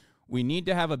clout. We need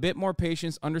to have a bit more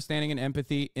patience, understanding, and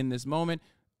empathy in this moment,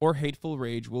 or hateful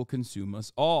rage will consume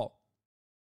us all.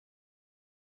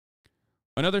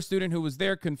 Another student who was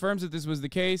there confirms that this was the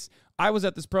case. I was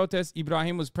at this protest.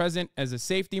 Ibrahim was present as a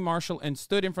safety marshal and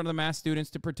stood in front of the mass students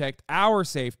to protect our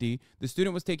safety. The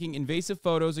student was taking invasive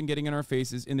photos and getting in our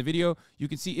faces. In the video, you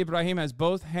can see Ibrahim has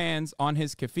both hands on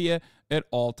his keffiyeh at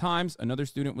all times. Another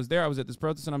student was there. I was at this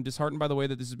protest, and I'm disheartened by the way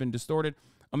that this has been distorted.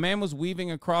 A man was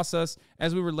weaving across us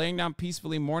as we were laying down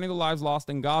peacefully, mourning the lives lost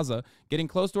in Gaza, getting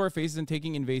close to our faces and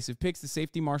taking invasive pics. The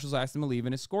safety marshals asked him to leave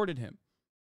and escorted him.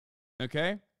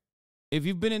 Okay? If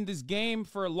you've been in this game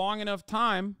for a long enough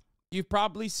time, you've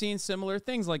probably seen similar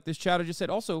things like this chatter just said.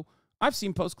 Also, I've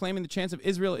seen posts claiming the chance of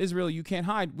Israel, you can't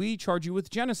hide. We charge you with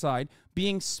genocide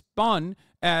being spun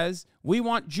as we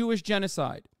want Jewish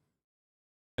genocide.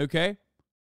 Okay?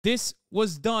 This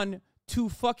was done to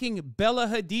fucking Bella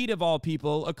Hadid of all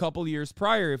people a couple years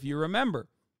prior, if you remember.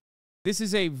 This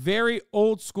is a very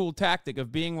old school tactic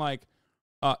of being like,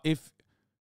 if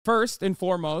first and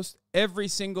foremost, every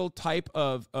single type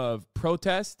of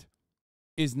protest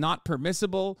is not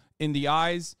permissible in the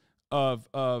eyes of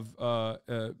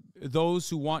those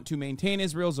who want to maintain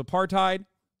Israel's apartheid,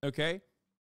 okay?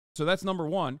 So that's number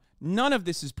one. None of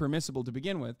this is permissible to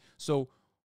begin with. So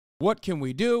what can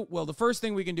we do? Well, the first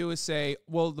thing we can do is say,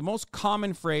 well, the most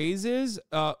common phrase is,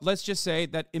 let's just say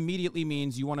that immediately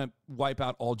means you want to wipe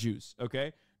out all Jews,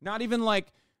 okay? Not even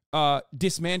like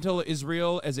dismantle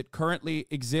Israel as it currently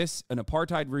exists, an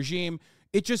apartheid regime.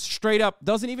 It just straight up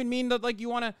doesn't even mean that like you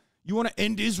want to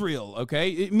end Israel, okay?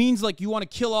 It means like you want to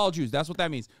kill all Jews. That's what that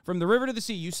means. From the river to the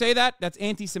sea, you say that, that's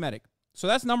anti-Semitic. So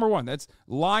that's number one. That's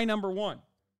lie number one.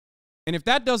 And if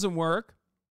that doesn't work,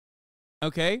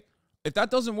 okay, if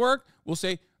that doesn't work, we'll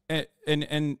say,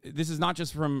 and this is not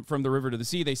just from the river to the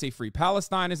sea, they say free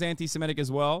Palestine is anti-Semitic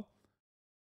as well,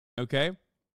 okay?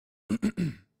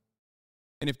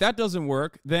 And if that doesn't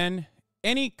work, then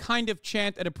any kind of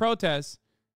chant at a protest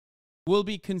will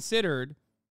be considered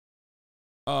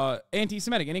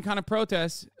anti-Semitic. Any kind of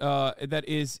protest that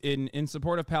is in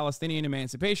support of Palestinian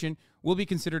emancipation will be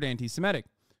considered anti-Semitic.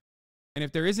 And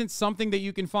if there isn't something that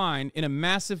you can find in a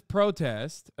massive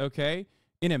protest, okay,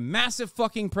 in a massive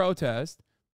fucking protest,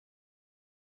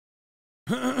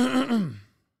 then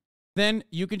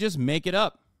you can just make it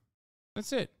up.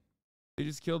 That's it. They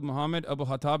just killed Mohammed Abu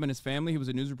Hattab and his family. He was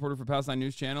a news reporter for Palestine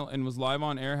News Channel and was live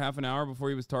on air half an hour before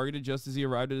he was targeted. Just as he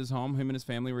arrived at his home, him and his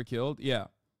family were killed. Yeah.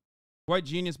 Quite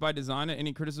genius by design.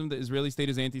 Any criticism that the Israeli state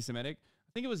is anti-Semitic?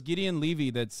 I think it was Gideon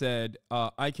Levy that said,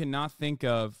 I cannot think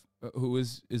of, who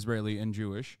is Israeli and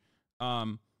Jewish,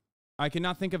 I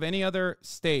cannot think of any other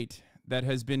state that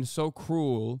has been so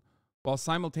cruel while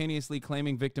simultaneously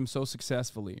claiming victims so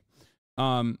successfully.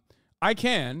 I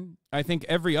think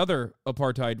every other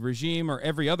apartheid regime or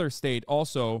every other state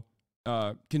also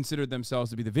considered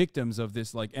themselves to be the victims of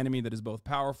this like enemy that is both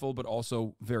powerful but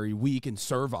also very weak and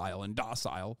servile and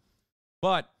docile.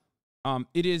 But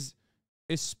it is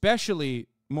especially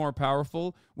more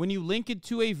powerful when you link it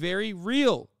to a very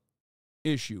real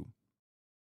issue.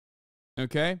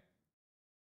 Okay?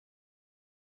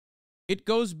 It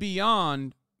goes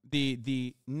beyond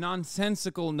the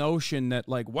nonsensical notion that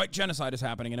like white genocide is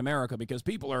happening in America because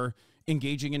people are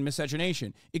engaging in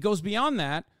miscegenation. It goes beyond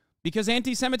that because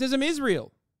anti-Semitism is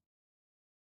real.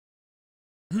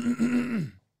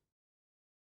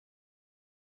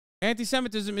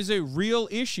 Anti-Semitism is a real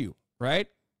issue, right?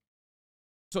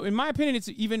 So in my opinion, it's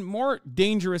even more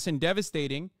dangerous and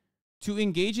devastating to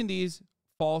engage in these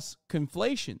false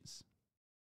conflations.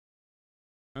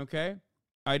 Okay?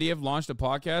 IDF launched a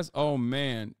podcast. Oh,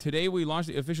 man. Today we launched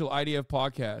the official IDF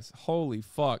podcast. Holy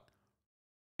fuck.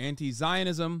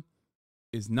 Anti-Zionism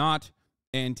is not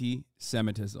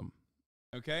anti-Semitism.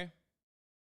 Okay?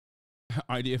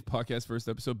 IDF podcast first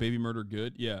episode, Baby Murder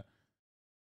Good. Yeah.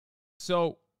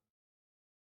 So,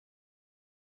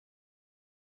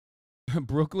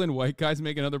 Brooklyn white guys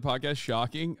make another podcast.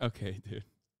 Shocking. Okay, dude.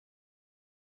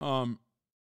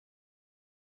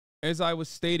 As I was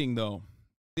stating, though,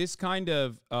 this kind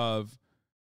of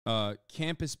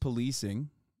campus policing,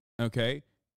 okay,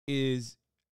 is,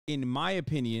 in my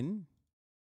opinion,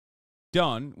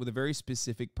 done with a very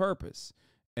specific purpose,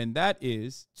 and that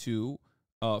is to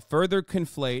further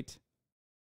conflate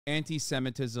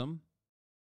anti-Semitism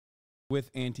with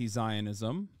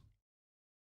anti-Zionism,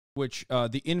 which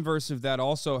the inverse of that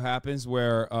also happens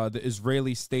where the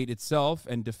Israeli state itself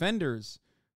and defenders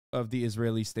of the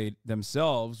Israeli state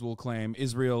themselves will claim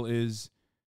Israel is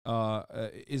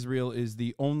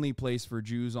the only place for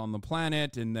Jews on the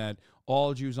planet, and that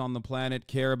all Jews on the planet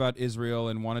care about Israel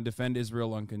and want to defend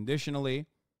Israel unconditionally.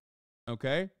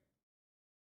 Okay?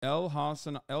 El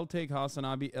Take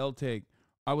Hasanabi, El Take.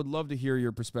 I would love to hear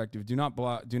your perspective. Do not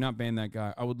ban that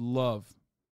guy. I would love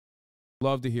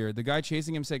to hear it. The guy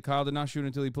chasing him said Kyle did not shoot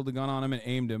until he pulled the gun on him and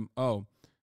aimed him. Oh,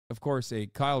 of course, a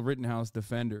Kyle Rittenhouse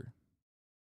defender.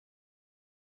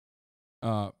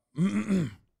 A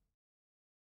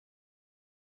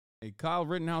Kyle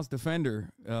Rittenhouse defender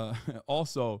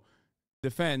also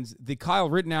defends the Kyle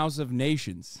Rittenhouse of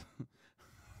nations,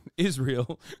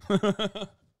 Israel.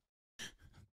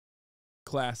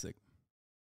 Classic.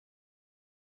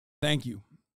 Thank you.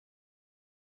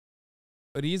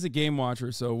 But he's a game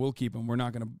watcher, so we'll keep him. We're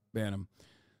not going to ban him.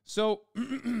 So,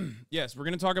 yes, we're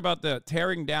going to talk about the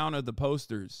tearing down of the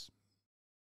posters.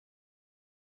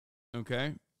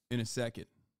 Okay? In a second.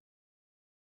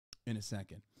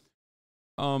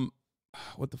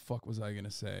 What the fuck was I going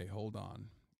to say? Hold on.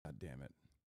 God damn it.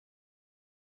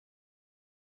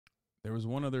 There was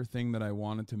one other thing that I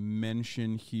wanted to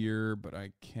mention here, but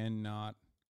I cannot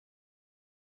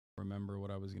remember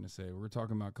what I was going to say. We were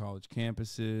talking about college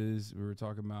campuses. We were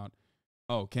talking about,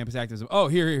 campus activism. Oh,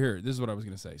 here. This is what I was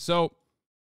going to say. So,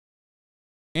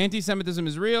 anti-Semitism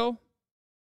is real.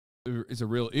 It's a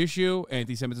real issue.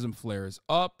 Anti-Semitism flares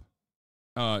up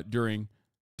during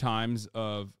times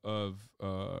of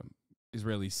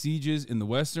Israeli sieges in the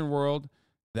Western world.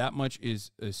 That much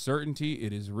is a certainty.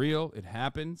 It is real. It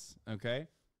happens. Okay?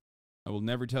 I will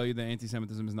never tell you that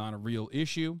anti-Semitism is not a real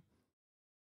issue.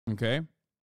 Okay?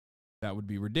 That would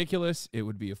be ridiculous. It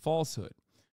would be a falsehood.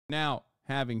 Now,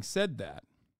 having said that,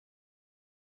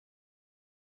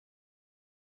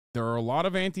 there are a lot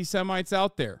of anti-Semites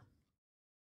out there.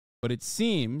 But it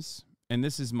seems, and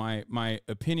this is my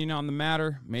opinion on the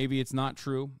matter, maybe it's not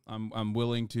true. I'm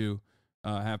willing to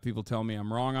have people tell me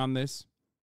I'm wrong on this.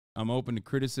 I'm open to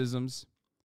criticisms.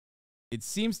 It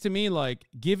seems to me like,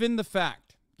 given the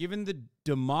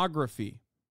demography,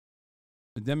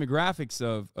 the demographics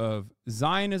of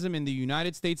Zionism in the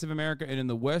United States of America and in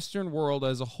the Western world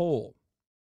as a whole,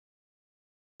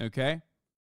 okay?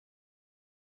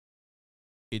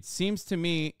 It seems to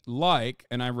me like,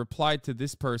 and I replied to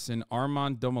this person,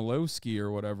 Armand Domolowski or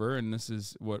whatever, and this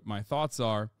is what my thoughts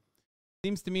are,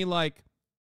 seems to me like,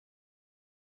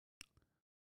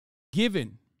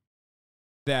 given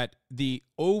that the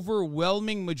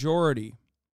overwhelming majority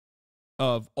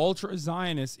of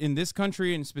ultra-Zionists in this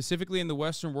country and specifically in the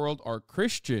Western world are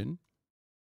Christian,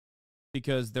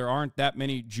 because there aren't that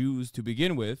many Jews to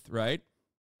begin with, right?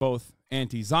 Both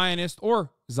anti-Zionist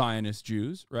or Zionist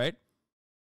Jews, right?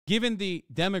 Given the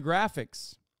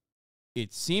demographics,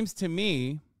 it seems to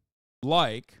me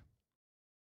like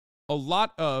a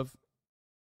lot of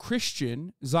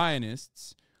Christian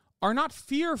Zionists are not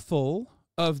fearful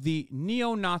of the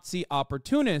neo-Nazi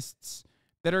opportunists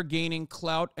that are gaining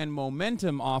clout and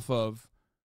momentum off of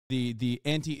the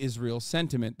anti-Israel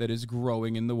sentiment that is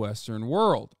growing in the Western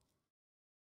world.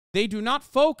 They do not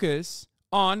focus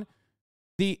on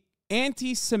the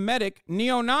anti-Semitic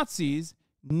neo-Nazis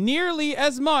nearly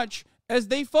as much as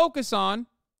they focus on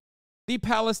the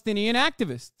Palestinian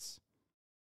activists.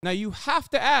 Now, you have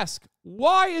to ask,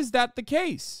 why is that the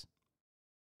case?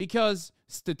 Because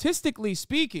statistically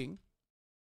speaking,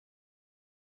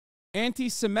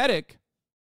 anti-Semitic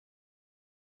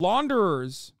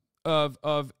launderers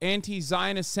of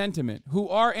anti-Zionist sentiment, who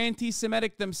are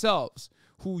anti-Semitic themselves,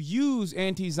 who use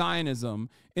anti-Zionism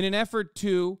in an effort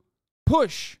to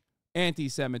push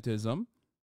anti-Semitism,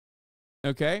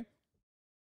 okay,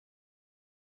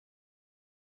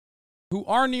 who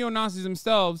are neo-Nazis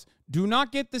themselves, do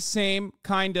not get the same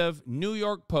kind of New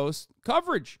York Post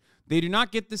coverage. They do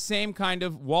not get the same kind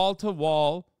of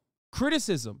wall-to-wall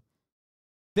criticism.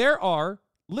 There are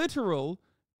literal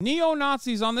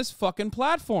neo-Nazis on this fucking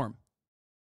platform.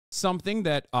 Something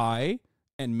that I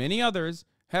and many others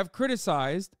have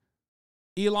criticized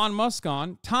Elon Musk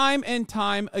on time and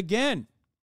time again.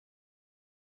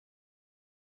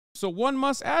 So one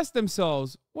must ask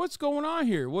themselves, what's going on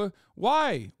here?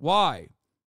 Why? Why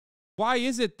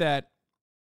is it that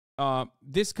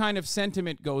this kind of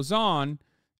sentiment goes on,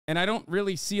 and I don't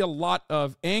really see a lot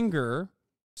of anger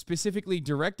specifically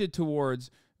directed towards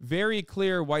very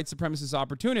clear white supremacist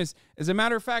opportunists? As a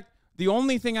matter of fact, the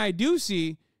only thing I do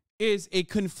see is a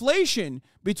conflation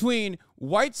between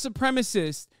white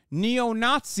supremacist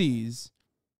neo-Nazis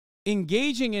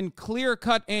engaging in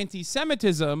clear-cut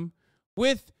anti-Semitism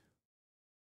with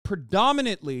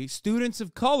predominantly students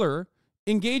of color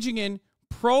engaging in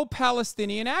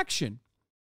pro-Palestinian action.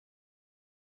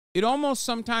 It almost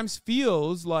sometimes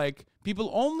feels like people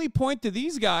only point to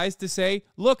these guys to say,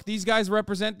 look, these guys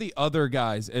represent the other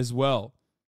guys as well.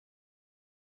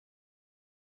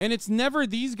 And it's never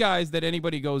these guys that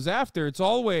anybody goes after. It's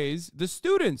always the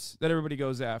students that everybody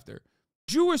goes after.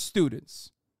 Jewish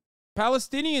students,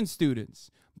 Palestinian students,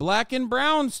 black and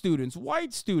brown students,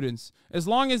 white students, as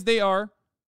long as they are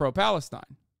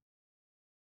pro-Palestine.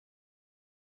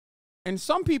 And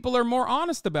some people are more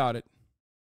honest about it.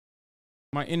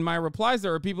 In my replies,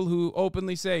 there are people who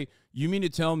openly say, you mean to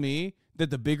tell me that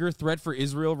the bigger threat for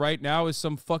Israel right now is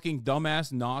some fucking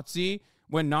dumbass Nazi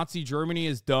when Nazi Germany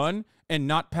is done and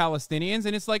not Palestinians?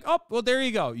 And it's like, oh, well, there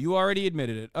you go. You already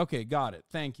admitted it. Okay, got it.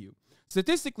 Thank you.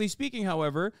 Statistically speaking,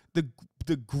 however,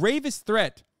 the gravest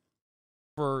threat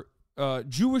for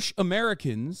Jewish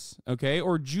Americans, okay,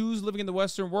 or Jews living in the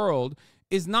Western world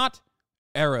is not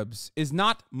Arabs, is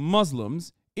not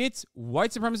Muslims. It's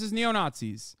white supremacist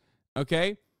neo-Nazis,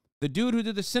 okay? The dude who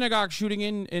did the synagogue shooting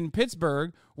in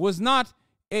Pittsburgh was not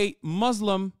a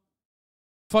Muslim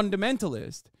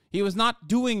fundamentalist. He was not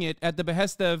doing it at the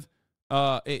behest of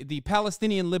the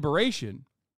Palestinian liberation,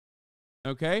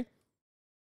 okay?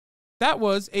 That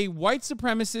was a white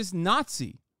supremacist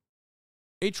Nazi,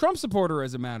 a Trump supporter,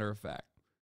 as a matter of fact,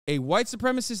 a white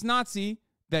supremacist Nazi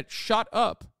that shot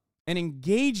up and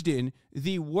engaged in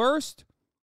the worst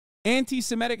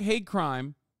anti-Semitic hate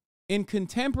crime in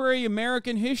contemporary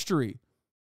American history.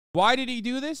 Why did he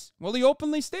do this? Well, he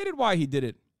openly stated why he did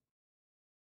it.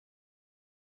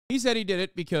 He said he did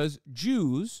it because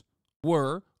Jews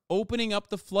were opening up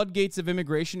the floodgates of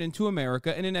immigration into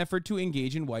America in an effort to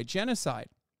engage in white genocide.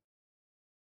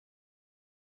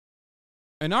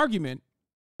 An argument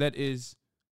that is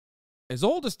as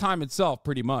old as time itself,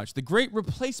 pretty much. The great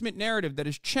replacement narrative that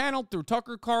is channeled through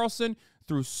Tucker Carlson,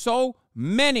 through so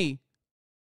many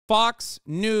Fox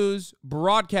News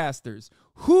broadcasters.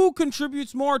 Who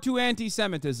contributes more to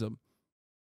anti-Semitism?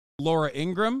 Laura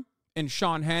Ingraham and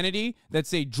Sean Hannity that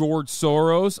say George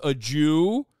Soros, a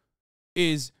Jew,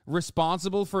 is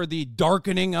responsible for the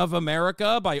darkening of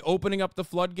America by opening up the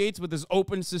floodgates with his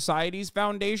Open Societies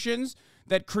foundations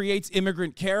that creates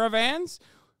immigrant caravans?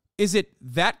 Is it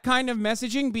that kind of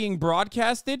messaging being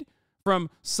broadcasted from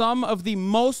some of the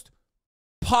most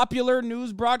popular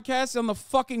news broadcasts on the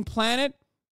fucking planet,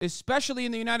 especially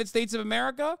in the United States of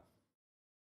America?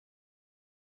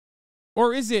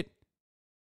 Or is it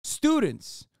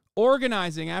students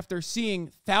organizing after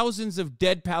seeing thousands of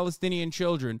dead Palestinian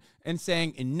children and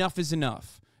saying enough is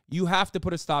enough? You have to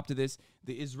put a stop to this.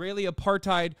 The Israeli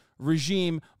apartheid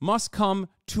regime must come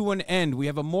to an end. We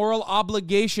have a moral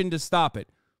obligation to stop it.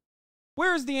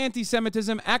 Where is the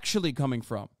anti-Semitism actually coming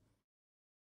from?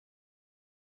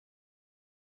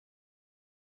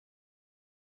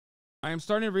 I am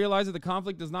starting to realize that the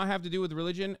conflict does not have to do with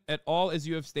religion at all, as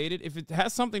you have stated. If it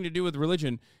has something to do with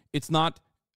religion, it's not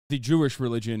the Jewish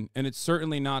religion, and it's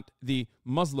certainly not the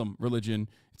Muslim religion.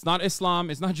 It's not Islam.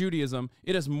 It's not Judaism.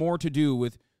 It has more to do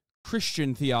with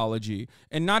Christian theology,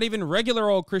 and not even regular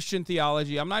old Christian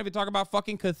theology. I'm not even talking about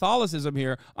fucking Catholicism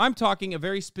here. I'm talking a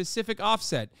very specific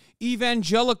offset.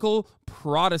 Evangelical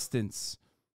Protestants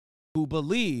who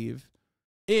believe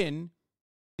in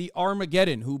the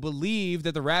Armageddon, who believe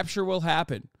that the rapture will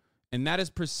happen. And that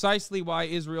is precisely why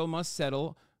Israel must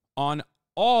settle on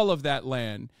all of that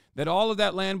land, that all of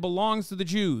that land belongs to the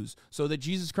Jews, so that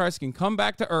Jesus Christ can come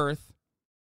back to earth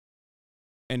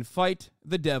and fight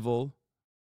the devil.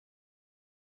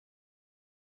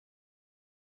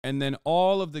 And then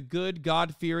all of the good,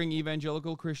 God-fearing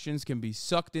evangelical Christians can be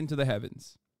sucked into the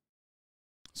heavens.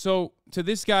 So to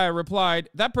this guy, I replied,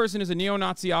 that person is a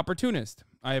neo-Nazi opportunist.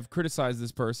 I have criticized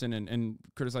this person and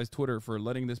criticized Twitter for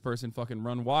letting this person fucking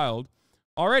run wild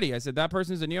already. I said, that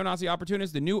person is a neo-Nazi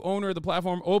opportunist. The new owner of the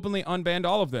platform openly unbanned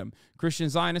all of them. Christian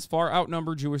Zionists far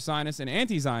outnumber Jewish Zionists and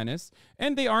anti-Zionists,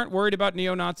 and they aren't worried about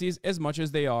neo-Nazis as much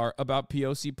as they are about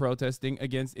POC protesting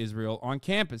against Israel on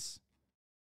campus.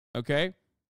 Okay?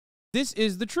 This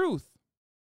is the truth.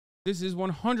 This is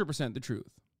 100% the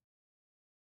truth.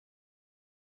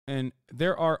 And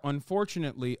there are,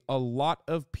 unfortunately, a lot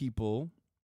of people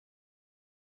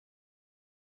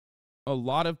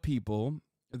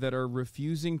that are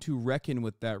refusing to reckon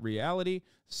with that reality.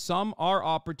 Some are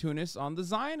opportunists on the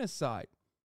Zionist side.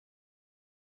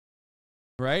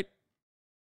 Right?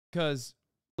 Because,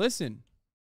 listen,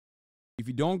 if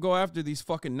you don't go after these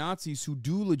fucking Nazis who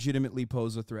do legitimately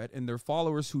pose a threat and their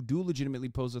followers who do legitimately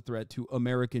pose a threat to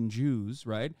American Jews,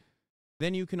 right?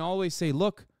 Then you can always say,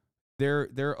 look,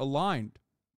 they're aligned.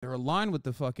 They're aligned with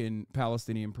the fucking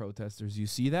Palestinian protesters. You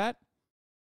see that?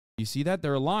 You see that?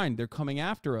 They're aligned. They're coming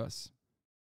after us.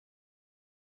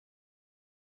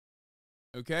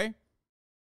 Okay?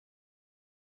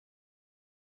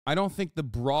 I don't think the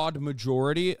broad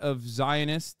majority of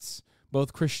Zionists,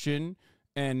 both Christian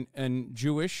and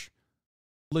Jewish,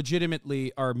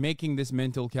 legitimately are making this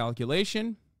mental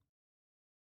calculation.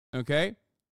 Okay?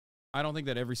 I don't think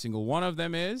that every single one of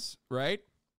them is, right?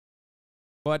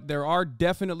 But there are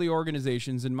definitely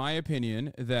organizations, in my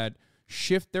opinion, that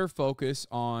shift their focus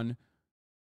on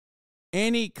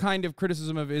any kind of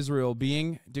criticism of Israel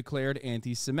being declared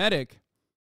anti-Semitic,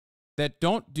 that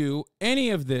don't do any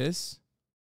of this,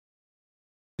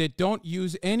 that don't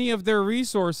use any of their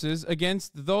resources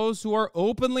against those who are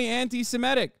openly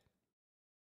anti-Semitic.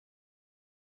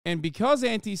 And because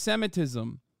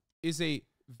anti-Semitism is a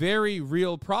very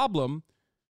real problem,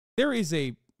 there is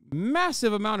a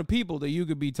massive amount of people that you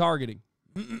could be targeting,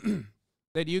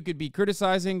 that you could be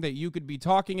criticizing, that you could be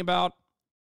talking about.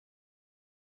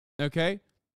 Okay?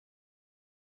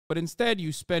 But instead,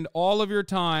 you spend all of your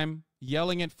time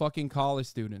yelling at fucking college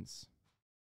students.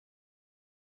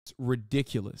 It's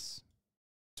ridiculous.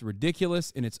 It's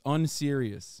ridiculous and it's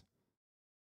unserious.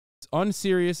 It's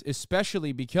unserious,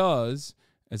 especially because,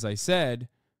 as I said,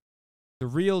 the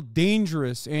real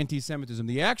dangerous anti-Semitism,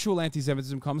 the actual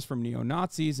anti-Semitism comes from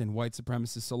neo-Nazis and white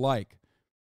supremacists alike.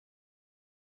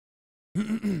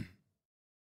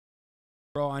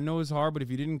 Bro, I know it's hard, but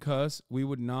if you didn't cuss, we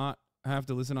would not have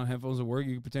to listen on headphones at work.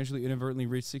 You could potentially inadvertently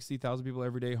reach 60,000 people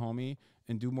every day, homie,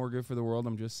 and do more good for the world.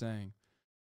 I'm just saying.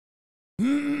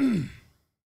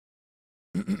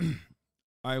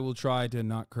 I will try to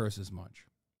not curse as much.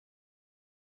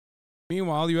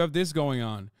 Meanwhile, you have this going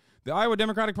on. The Iowa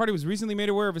Democratic Party was recently made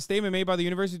aware of a statement made by the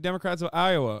University of Democrats of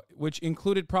Iowa, which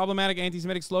included problematic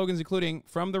anti-Semitic slogans, including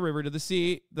 "From the river to the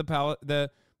sea, the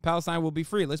Palestine will be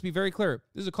free." Let's be very clear.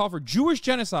 This is a call for Jewish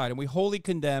genocide, and we wholly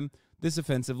condemn this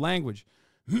offensive language.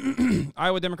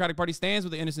 Iowa Democratic Party stands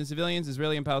with the innocent civilians,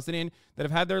 Israeli and Palestinian, that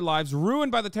have had their lives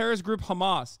ruined by the terrorist group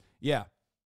Hamas. Yeah.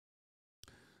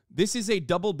 This is a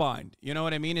double bind. You know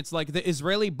what I mean? It's like the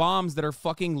Israeli bombs that are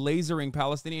fucking lasering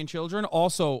Palestinian children,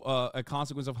 also a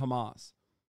consequence of Hamas.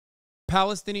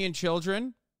 Palestinian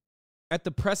children at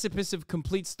the precipice of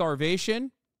complete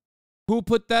starvation. Who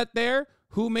put that there?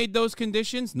 Who made those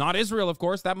conditions? Not Israel, of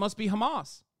course. That must be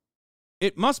Hamas.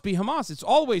 It must be Hamas. It's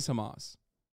always Hamas.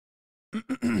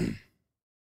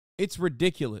 It's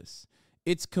ridiculous.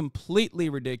 It's completely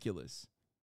ridiculous.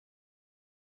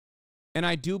 And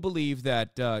I do believe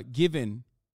that given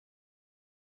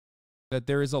that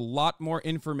there is a lot more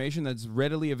information that's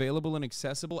readily available and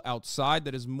accessible outside,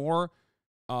 that is more,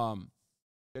 that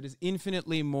is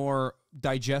infinitely more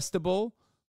digestible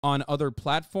on other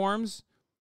platforms,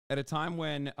 at a time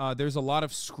when there's a lot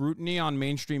of scrutiny on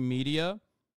mainstream media,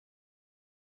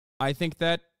 I think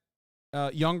that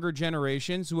younger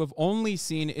generations who have only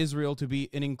seen Israel to be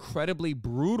an incredibly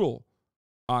brutal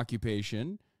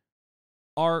occupation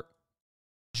are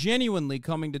genuinely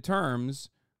coming to terms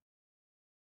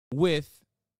with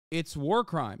its war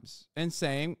crimes and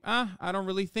saying, I don't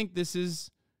really think this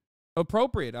is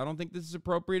appropriate. I don't think this is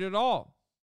appropriate at all.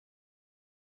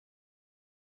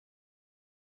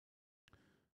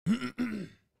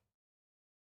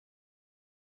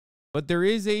 But there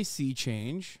is a sea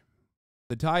change.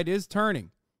 The tide is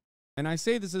turning. And I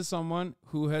say this as someone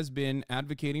who has been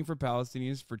advocating for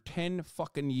Palestinians for 10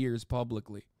 fucking years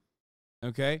publicly.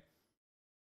 Okay?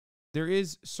 There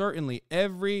is certainly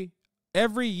every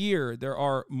year there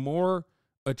are more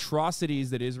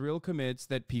atrocities that Israel commits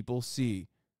that people see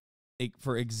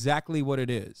for exactly what it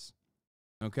is.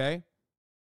 Okay?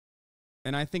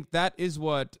 And I think that is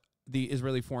what the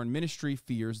Israeli Foreign Ministry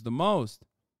fears the most.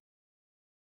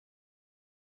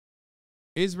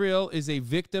 Israel is a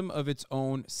victim of its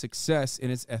own success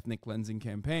in its ethnic cleansing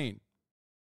campaign.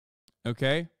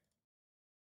 Okay?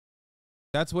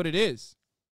 That's what it is.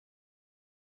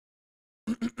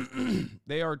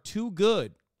 They are too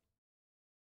good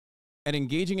at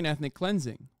engaging in ethnic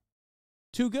cleansing.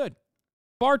 Too good.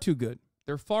 Far too good.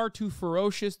 They're far too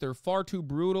ferocious. They're far too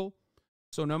brutal.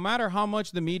 So no matter how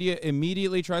much the media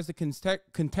immediately tries to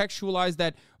contextualize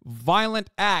that violent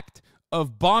act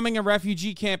of bombing a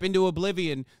refugee camp into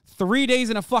oblivion 3 days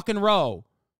in a fucking row,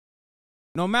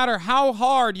 no matter how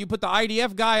hard you put the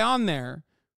IDF guy on there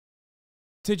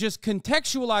to just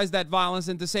contextualize that violence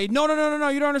and to say, no,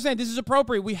 you don't understand. This is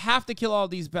appropriate. We have to kill all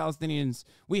these Palestinians.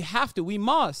 We have to. We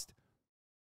must.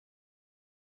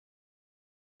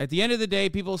 At the end of the day,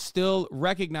 people still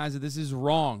recognize that this is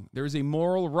wrong. There is a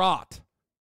moral rot.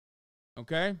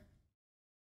 Okay?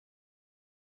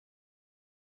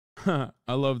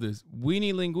 I love this.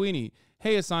 Weenie Linguini.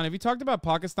 Hey, Hassan, have you talked about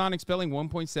Pakistan expelling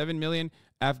 1.7 million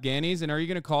Afghanis, and are you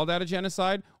going to call that a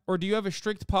genocide? Or do you have a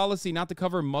strict policy not to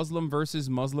cover Muslim versus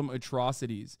Muslim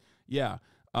atrocities? Yeah.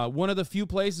 One of the few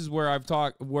places where I've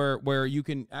talked where you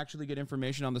can actually get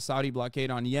information on the Saudi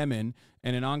blockade on Yemen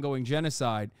and an ongoing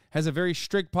genocide has a very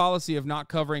strict policy of not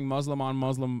covering Muslim on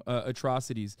Muslim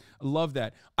atrocities. I love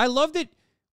that. I love that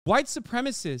white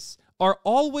supremacists are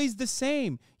always the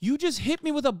same. You just hit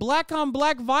me with a black on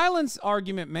black violence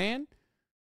argument, man.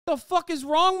 The fuck is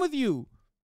wrong with you?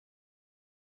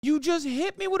 You just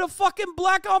hit me with a fucking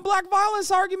black on black violence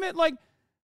argument. Like,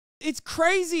 it's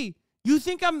crazy. You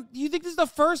think this is the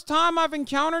first time I've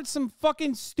encountered some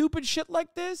fucking stupid shit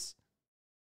like this?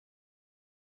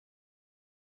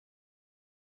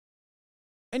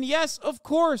 And yes, of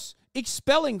course,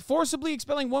 forcibly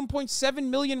expelling 1.7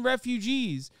 million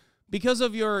refugees because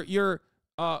of your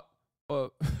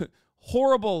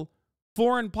horrible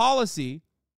foreign policy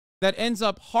that ends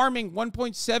up harming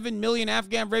 1.7 million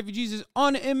Afghan refugees is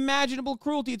unimaginable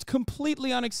cruelty. It's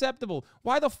completely unacceptable.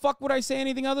 Why the fuck would I say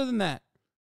anything other than that?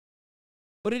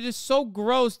 But it is so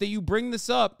gross that you bring this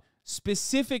up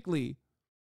specifically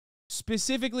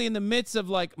in the midst of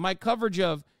like my coverage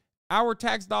of our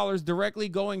tax dollars directly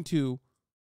going to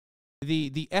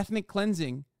the ethnic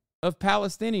cleansing of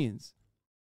Palestinians.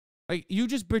 Like, you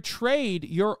just betrayed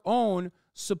your own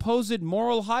supposed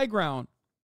moral high ground.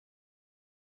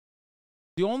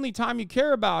 The only time you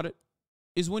care about it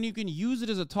is when you can use it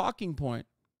as a talking point.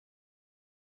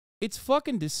 It's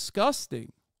fucking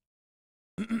disgusting.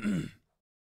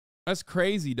 That's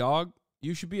crazy, dog.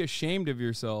 You should be ashamed of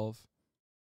yourself.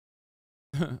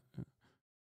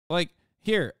 Like,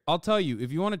 here, I'll tell you,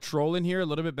 if you want to troll in here a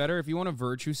little bit better, if you want to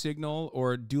virtue signal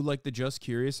or do like the just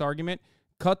curious argument,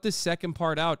 cut the second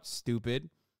part out, stupid.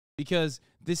 Because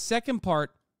this second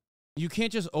part, you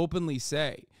can't just openly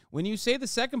say. When you say the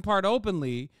second part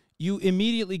openly, you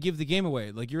immediately give the game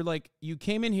away. Like, you're like, you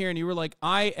came in here and you were like,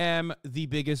 I am the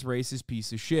biggest racist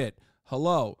piece of shit.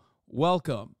 Hello,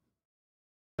 welcome.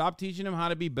 Stop teaching them how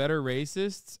to be better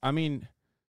racists. I mean,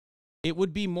 it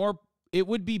would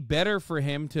be better for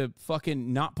him to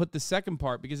fucking not put the second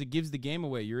part because it gives the game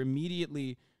away. You're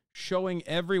immediately showing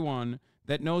everyone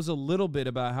that knows a little bit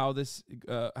about how this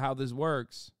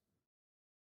works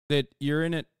that you're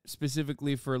in it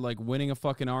specifically for like winning a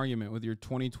fucking argument with your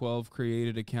 2012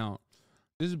 created account.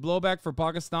 This is blowback for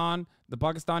Pakistan. The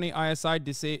Pakistani ISI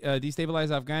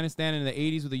destabilized Afghanistan in the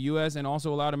 80s with the U.S. and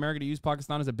also allowed America to use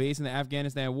Pakistan as a base in the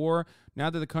Afghanistan war. Now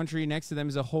that the country next to them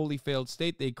is a wholly failed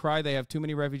state, they cry they have too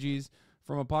many refugees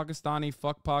from a Pakistani,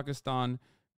 fuck Pakistan,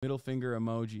 middle finger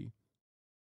emoji.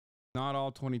 Not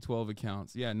all 2012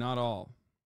 accounts. Yeah, not all.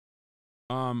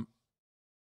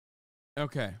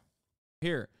 Okay.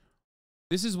 Here.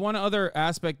 This is one other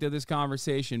aspect of this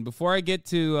conversation. Before I get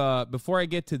to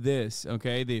this,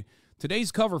 okay,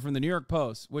 today's cover from the New York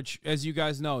Post, which, as you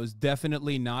guys know, is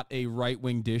definitely not a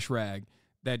right-wing dish rag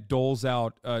that doles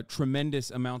out tremendous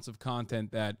amounts of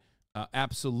content that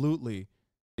absolutely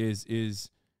is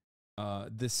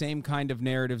the same kind of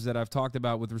narratives that I've talked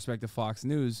about with respect to Fox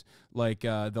News, like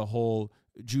the whole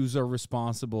Jews are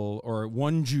responsible, or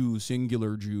one Jew,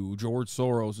 singular Jew, George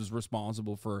Soros is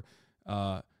responsible for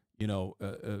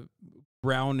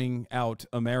browning out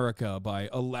America by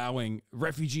allowing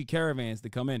refugee caravans to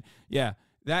come in. Yeah,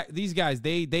 these guys,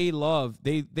 they love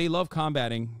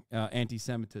combating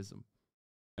anti-Semitism.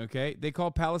 Okay, they call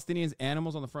Palestinians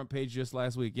animals on the front page just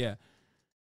last week. Yeah.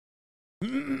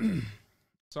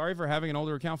 Sorry for having an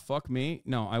older account. Fuck me.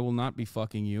 No, I will not be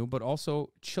fucking you. But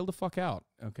also, chill the fuck out.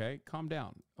 Okay, calm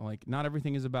down. Like, not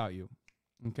everything is about you.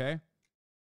 Okay.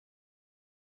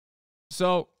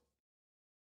 So.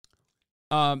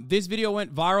 This video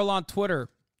went viral on Twitter,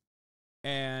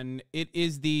 and it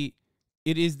is the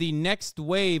next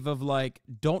wave of like,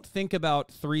 don't think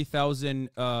about 3,000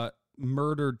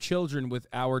 murdered children with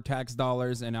our tax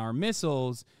dollars and our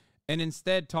missiles, and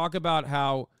instead talk about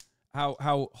how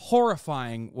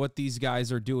horrifying what these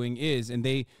guys are doing is, and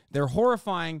they're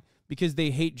horrifying because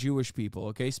they hate Jewish people.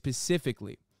 Okay,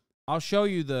 specifically, I'll show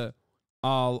you the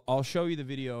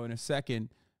video in a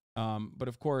second. But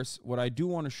of course, what I do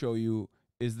want to show you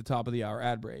is the top of the hour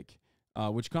ad break,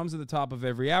 which comes at the top of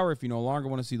every hour. If you no longer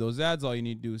want to see those ads, all you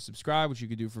need to do is subscribe, which you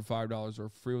could do for $5 or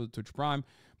free with Twitch Prime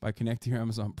by connecting your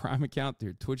Amazon Prime account to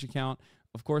your Twitch account.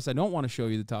 Of course, I don't want to show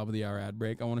you the top of the hour ad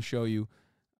break. I want to show you,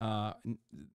 the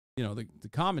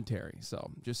commentary. So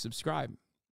just subscribe,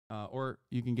 or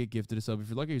you can get gifted a sub if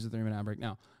you're lucky. Here's the 3-minute ad break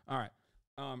now. All right.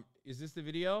 Is this the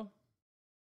video?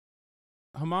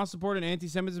 Hamas support and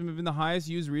anti-Semitism have been the highest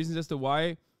used reasons as to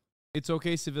why it's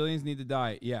okay civilians need to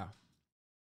die. Yeah.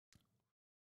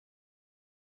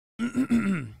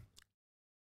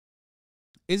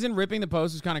 Isn't ripping the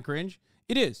posters kind of cringe?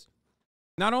 It is.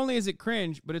 Not only is it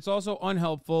cringe, but it's also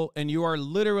unhelpful, and you are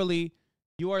literally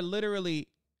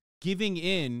giving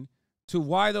in to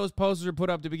why those posters are put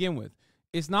up to begin with.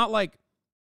 It's not like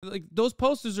those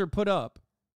posters are put up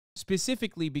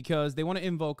specifically because they want to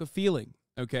invoke a feeling,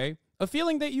 okay? A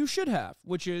feeling that you should have,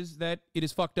 which is that it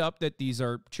is fucked up that these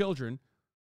are children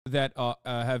that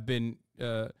have been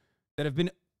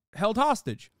held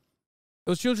hostage.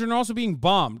 Those children are also being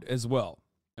bombed as well.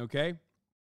 Okay,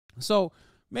 so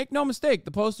make no mistake,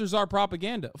 the posters are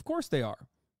propaganda. Of course they are,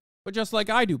 but just like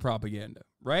I do propaganda,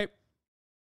 right?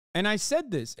 And I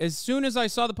said this as soon as I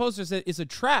saw the poster. I said it's a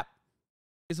trap.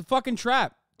 It's a fucking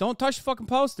trap. Don't touch the fucking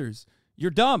posters.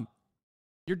 You're dumb.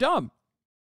 You're dumb.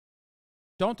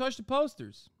 Don't touch the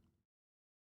posters.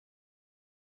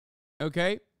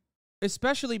 Okay?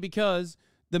 especially because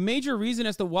the major reason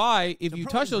as to why, if you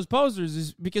touch those posters,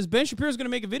 is because Ben Shapiro is going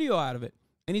to make a video out of it.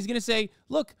 And he's going to say,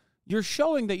 look, you're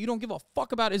showing that you don't give a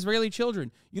fuck about Israeli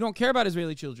children. You don't care about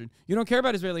Israeli children. You don't care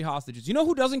about Israeli hostages. You know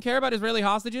who doesn't care about Israeli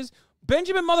hostages?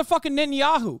 Benjamin motherfucking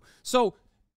Netanyahu. So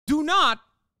do not,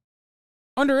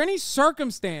 under any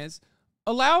circumstance,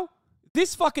 allow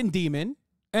this fucking demon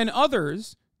and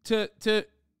others to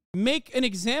make an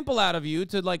example out of you,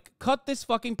 to like cut this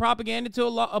fucking propaganda to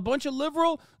a bunch of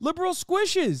liberal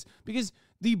squishes. Because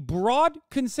the broad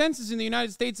consensus in the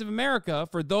United States of America,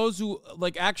 for those who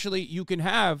like actually you can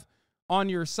have on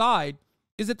your side,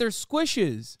 is that they're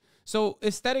squishes. So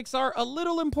aesthetics are a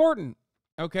little important,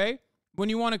 okay? When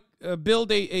you want to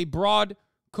build a broad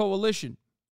coalition.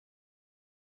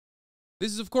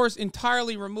 This is, of course,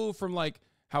 entirely removed from like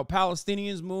how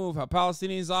Palestinians move, how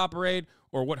Palestinians operate,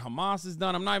 or what Hamas has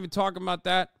done. I'm not even talking about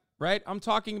that, right? I'm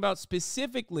talking about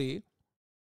specifically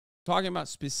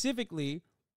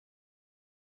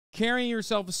carrying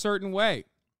yourself a certain way.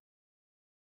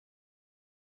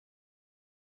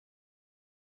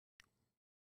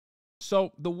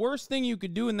 So the worst thing you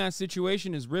could do in that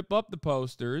situation is rip up the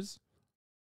posters,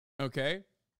 okay?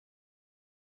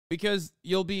 Because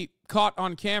you'll be caught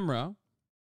on camera.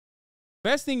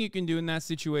 Best thing you can do in that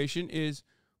situation is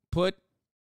put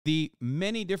the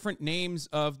many different names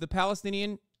of the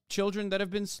Palestinian children that have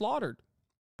been slaughtered.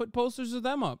 Put posters of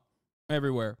them up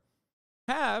everywhere.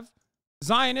 Have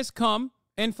Zionists come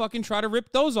and fucking try to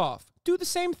rip those off. Do the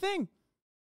same thing,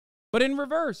 but in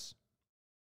reverse.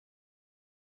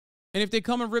 And if they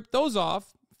come and rip those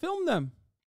off, film them.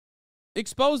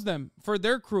 Expose them for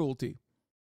their cruelty.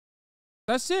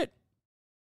 That's it.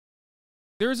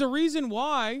 There's a reason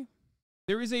why.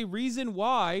 There is a reason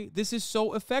why this is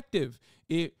so effective.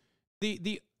 The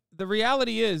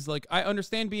reality is, like, I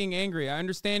understand being angry. I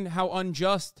understand how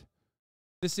unjust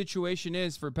the situation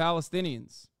is for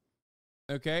Palestinians.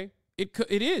 Okay?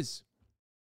 It is.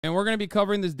 And we're going to be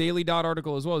covering this Daily Dot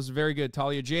article as well. It's very good.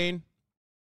 Talia Jane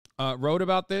wrote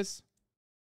about this.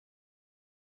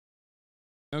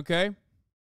 Okay?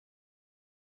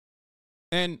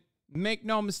 And make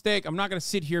no mistake, I'm not going to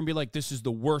sit here and be like, this is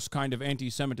the worst kind of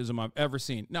anti-Semitism I've ever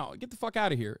seen. No, get the fuck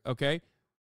out of here, okay?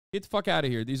 Get the fuck out of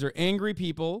here. These are angry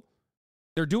people.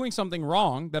 They're doing something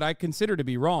wrong that I consider to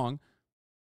be wrong.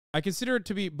 I consider it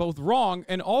to be both wrong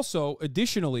and also,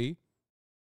 additionally,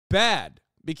 bad,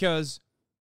 because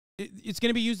it's going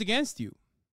to be used against you.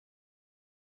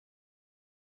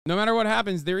 No matter what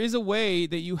happens, there is a way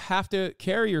that you have to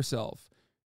carry yourself.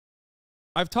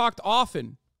 I've talked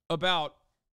often about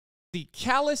the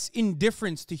callous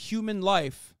indifference to human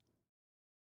life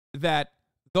that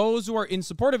those who are in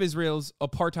support of Israel's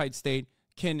apartheid state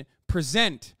can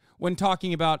present when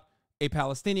talking about a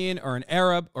Palestinian or an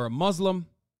Arab or a Muslim.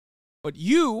 But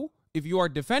you, if you are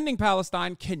defending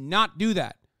Palestine, cannot do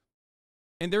that.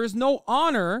 And there is no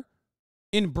honor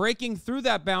in breaking through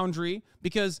that boundary,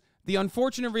 because the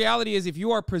unfortunate reality is, if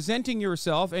you are presenting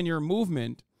yourself and your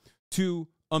movement to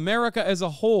America as a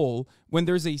whole, when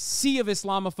there's a sea of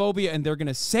Islamophobia and they're going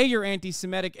to say you're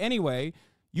anti-Semitic anyway,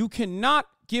 you cannot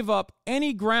give up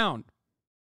any ground.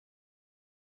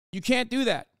 You can't do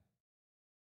that.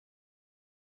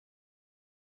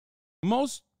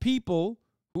 Most people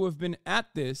who have been at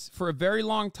this for a very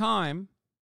long time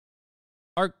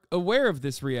are aware of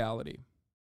this reality.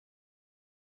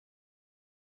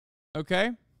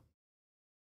 Okay?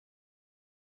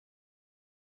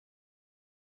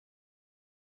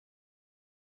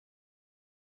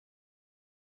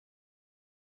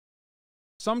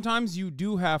 Sometimes you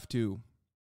do have to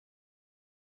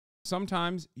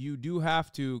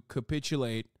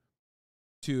capitulate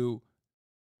to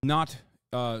not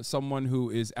someone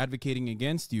who is advocating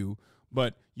against you,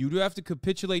 but you do have to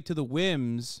capitulate to the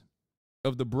whims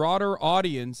of the broader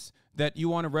audience that you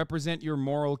want to represent your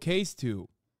moral case to.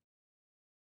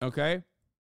 Okay?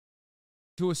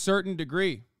 To a certain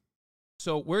degree.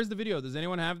 So where's the video? Does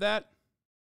anyone have that?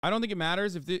 I don't think it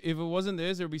matters. If it wasn't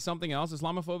this, there would be something else.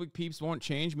 Islamophobic peeps won't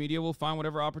change. Media will find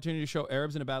whatever opportunity to show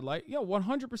Arabs in a bad light. Yeah,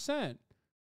 100%.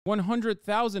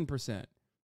 100,000%.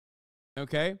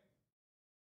 Okay?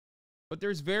 But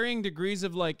there's varying degrees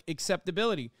of, like,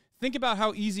 acceptability. Think about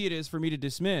how easy it is for me to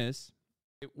dismiss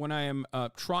when I am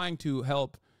trying to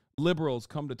help liberals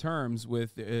come to terms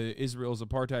with Israel's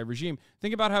apartheid regime.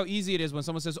 Think about how easy it is when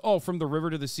someone says, oh, from the river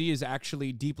to the sea is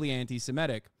actually deeply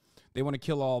anti-Semitic. They want to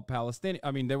kill all Palestinians.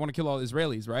 I mean, they want to kill all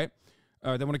Israelis, right?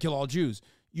 They want to kill all Jews.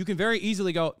 You can very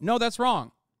easily go, no, that's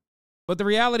wrong. But the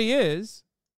reality is,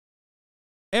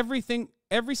 every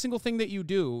single thing that you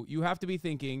do, you have to be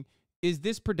thinking, is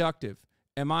this productive?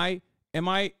 Am I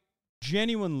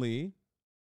genuinely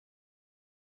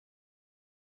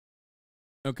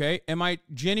Okay? Am I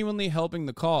genuinely helping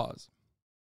the cause?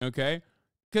 Okay?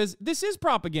 Because this is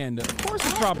propaganda. Of course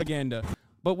it's propaganda.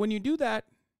 But when you do that,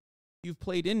 you've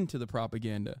played into the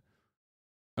propaganda.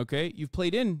 Okay? You've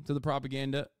played into the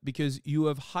propaganda because you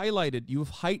have highlighted, you have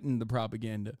heightened the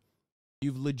propaganda.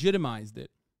 You've legitimized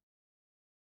it.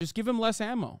 Just give them less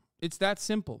ammo. It's that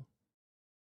simple.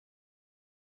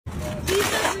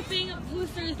 These are ripping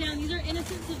boosters down. These are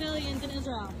innocent civilians in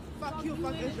Israel. Fuck you,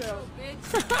 fuck Israel. Bitch.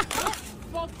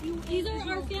 Fuck you. These are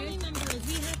our family members.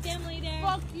 We have family there.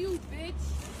 Fuck you, bitch.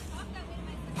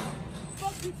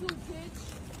 Fuck you too, bitch.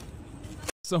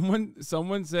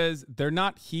 Someone says they're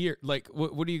not here. Like,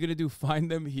 what are you gonna do?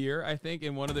 Find them here? I think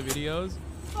in one of the videos.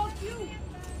 Fuck you.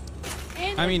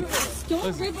 And I mean,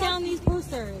 don't rip down these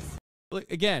posters.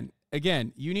 Again,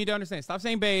 you need to understand. Stop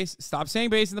saying base. Stop saying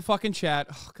base in the fucking chat.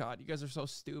 Oh, God, you guys are so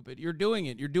stupid. You're doing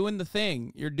it. You're doing the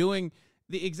thing. You're doing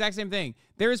the exact same thing.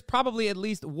 There is probably at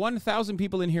least 1,000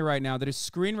 people in here right now that is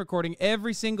screen recording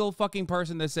every single fucking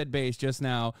person that said base just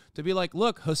now to be like,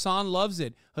 look, Hassan loves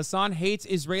it. Hassan hates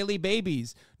Israeli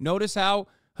babies. Notice how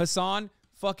Hassan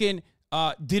fucking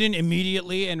didn't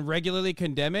immediately and regularly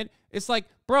condemn it. It's like,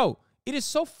 bro, it is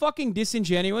so fucking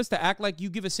disingenuous to act like you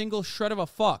give a single shred of a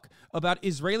fuck about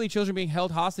Israeli children being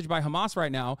held hostage by Hamas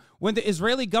right now when the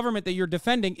Israeli government that you're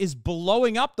defending is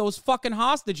blowing up those fucking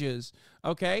hostages,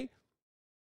 okay?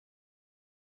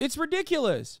 It's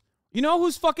ridiculous. You know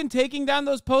who's fucking taking down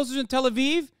those posters in Tel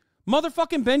Aviv?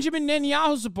 Motherfucking Benjamin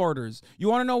Netanyahu supporters. You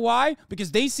want to know why?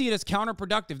 Because they see it as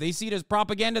counterproductive. They see it as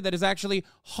propaganda that is actually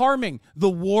harming the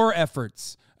war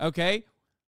efforts, okay?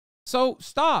 So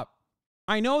stop.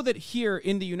 I know that here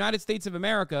in the United States of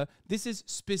America, this is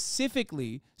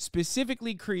specifically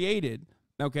created,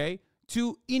 okay,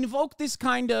 to invoke this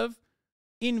kind of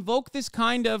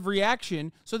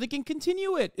reaction so they can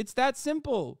continue it. It's that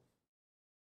simple.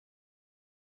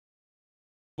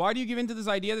 Why do you give into this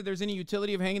idea that there's any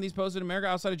utility of hanging these posters in America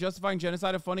outside of justifying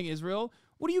genocide of funding Israel?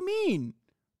 What do you mean?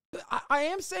 I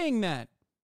am saying that.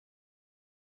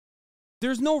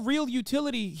 There's no real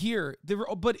utility here,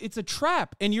 but it's a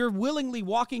trap, and you're willingly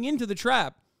walking into the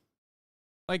trap.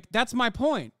 Like, that's my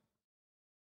point.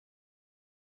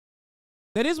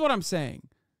 That is what I'm saying.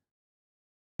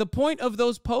 The point of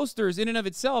those posters in and of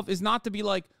itself is not to be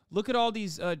like, look at all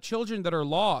these children that are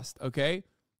lost, okay?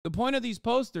 The point of these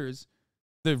posters,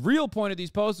 the real point of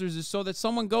these posters is so that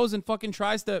someone goes and fucking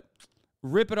tries to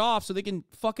rip it off so they can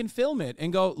fucking film it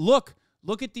and go, look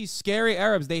at these scary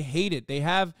Arabs. They hate it. They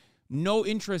have no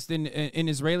interest in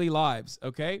Israeli lives,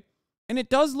 okay? And it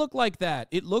does look like that.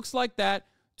 It looks like that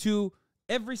to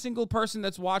every single person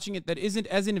that's watching it that isn't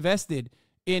as invested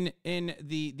in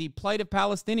the plight of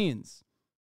Palestinians.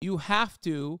 You have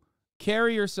to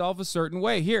carry yourself a certain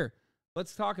way. Here,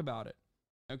 let's talk about it,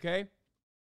 okay?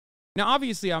 Now,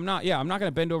 obviously, I'm not going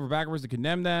to bend over backwards to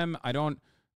condemn them. I don't,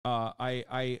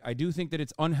 I do think that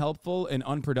it's unhelpful and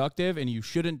unproductive, and you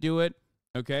shouldn't do it,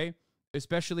 okay?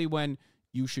 Especially when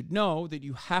you should know that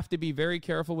you have to be very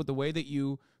careful with the way that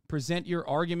you present your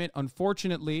argument.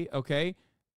 Unfortunately, okay,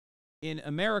 in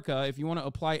America, if you want to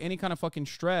apply any kind of fucking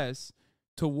stress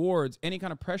towards, any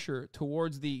kind of pressure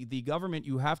towards the government,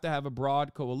 you have to have a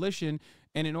broad coalition.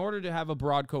 And in order to have a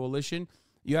broad coalition,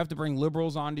 you have to bring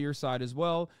liberals onto your side as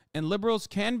well. And liberals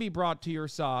can be brought to your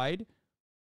side.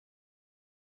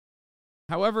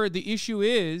 However, the issue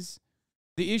is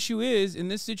in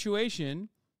this situation,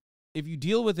 if you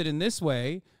deal with it in this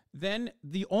way, then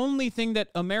the only thing that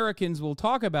Americans will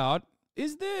talk about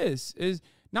is this. Is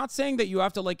not saying that you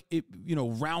have to, like,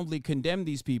 roundly condemn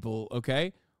these people,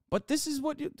 okay? But this is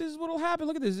what'll happen.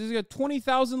 Look at this. This has got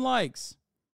 20,000 likes.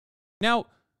 Now,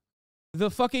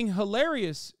 the fucking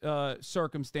hilarious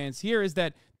circumstance here is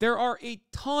that there are a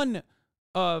ton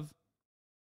of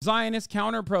Zionist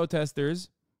counter-protesters,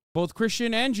 both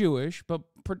Christian and Jewish, but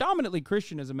predominantly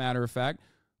Christian, as a matter of fact,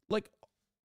 like,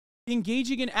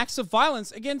 engaging in acts of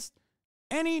violence against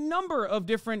any number of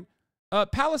different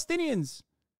Palestinians.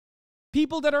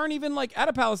 People that aren't even, like, at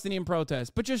a Palestinian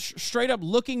protest, but just straight up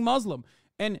looking Muslim.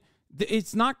 And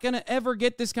it's not going to ever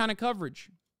get this kind of coverage.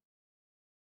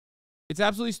 It's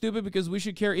absolutely stupid because we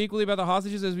should care equally about the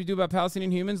hostages as we do about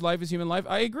Palestinian humans. Life is human life.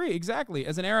 I agree, exactly.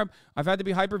 As an Arab, I've had to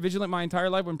be hyper vigilant my entire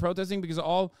life when protesting because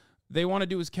all they want to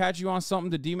do is catch you on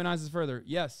something to demonize us further.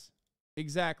 Yes,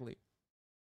 exactly.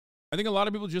 I think a lot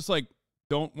of people just, like,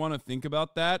 don't want to think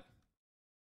about that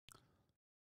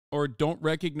or don't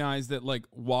recognize that, like,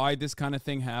 why this kind of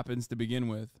thing happens to begin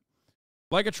with.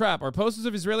 Like a trap, are posters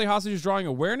of Israeli hostages drawing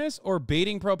awareness or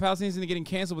baiting pro-Palestinians into getting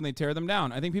canceled when they tear them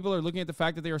down? I think people are looking at the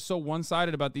fact that they are so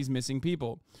one-sided about these missing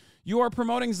people. You are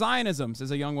promoting Zionism,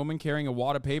 says a young woman carrying a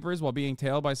wad of papers while being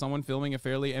tailed by someone filming a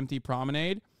fairly empty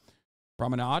promenade.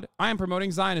 I am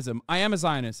promoting Zionism. I am a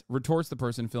Zionist, retorts the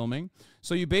person filming.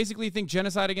 So you basically think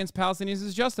genocide against Palestinians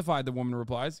is justified, the woman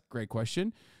replies. Great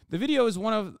question. The video is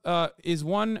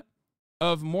one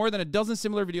of more than a dozen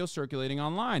similar videos circulating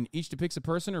online. Each depicts a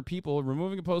person or people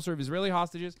removing a poster of Israeli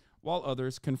hostages while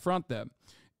others confront them.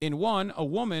 In one, a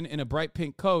woman in a bright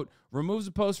pink coat removes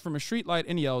a post from a streetlight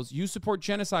and yells, "You support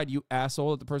genocide, you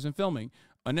asshole," at the person filming.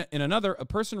 In another, a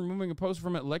person removing a post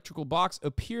from an electrical box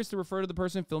appears to refer to the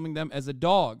person filming them as a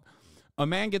dog. A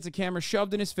man gets a camera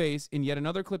shoved in his face in yet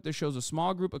another clip that shows a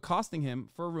small group accosting him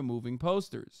for removing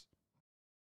posters.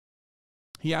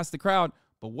 He asked the crowd,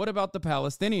 but what about the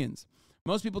Palestinians?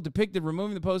 Most people depicted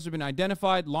removing the poster have been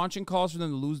identified, launching calls for them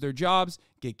to lose their jobs,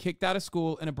 get kicked out of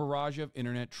school, and a barrage of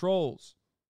internet trolls.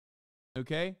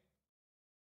 Okay?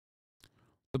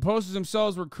 The posters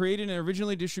themselves were created and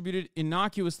originally distributed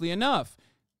innocuously enough.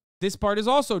 This part is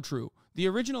also true. The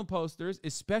original posters,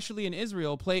 especially in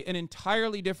Israel, play an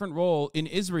entirely different role in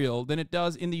Israel than it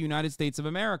does in the United States of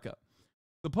America.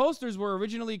 The posters were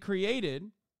originally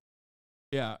created.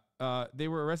 They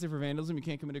were arrested for vandalism. You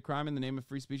can't commit a crime in the name of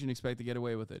free speech and expect to get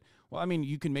away with it. Well, I mean,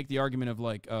 you can make the argument of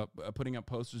like putting up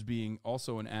posters being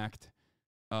also an act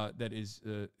that is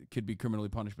could be criminally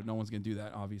punished, but no one's going to do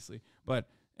that, obviously. But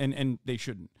and they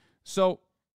shouldn't. So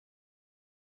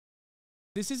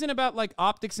this isn't about like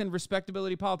optics and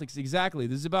respectability politics. Exactly.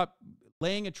 This is about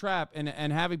laying a trap and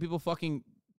having people fucking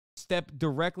step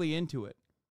directly into it.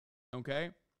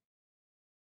 Okay?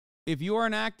 If you are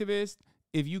an activist,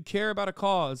 if you care about a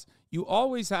cause, you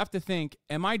always have to think,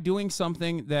 am I doing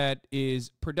something that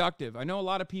is productive? I know a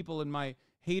lot of people in my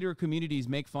hater communities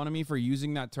make fun of me for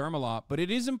using that term a lot, but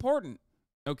it is important.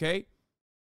 Okay?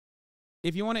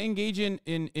 If you want to engage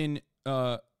in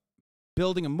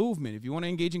building a movement, if you want to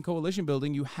engage in coalition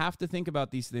building, you have to think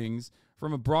about these things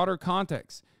from a broader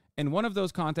context. And one of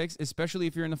those contexts, especially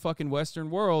if you're in the fucking Western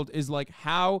world, is like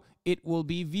how it will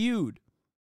be viewed.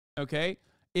 Okay?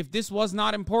 If this was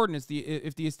not important,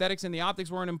 if the aesthetics and the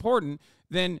optics weren't important,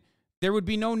 then there would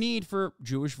be no need for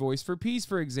Jewish Voice for Peace,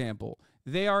 for example.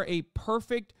 They are a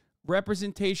perfect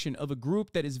representation of a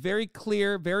group that is very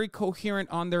clear, very coherent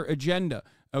on their agenda.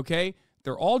 Okay?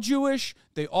 They're all Jewish.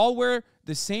 They all wear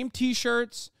the same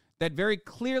T-shirts that very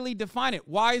clearly define it.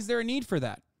 Why is there a need for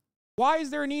that? Why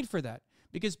is there a need for that?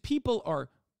 Because people are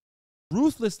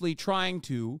ruthlessly trying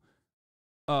to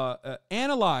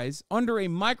analyze under a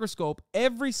microscope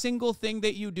every single thing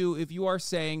that you do if you are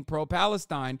saying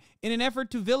pro-Palestine in an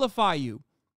effort to vilify you.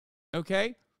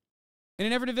 Okay? In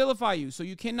an effort to vilify you. So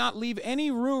you cannot leave any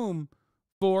room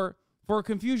for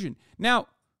confusion. Now,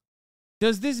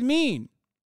 does this mean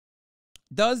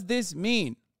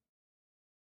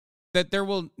that there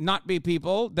will not be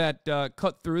people that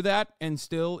cut through that and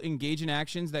still engage in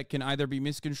actions that can either be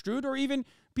misconstrued, or even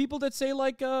people that say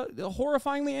like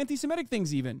horrifyingly anti-Semitic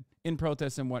things even in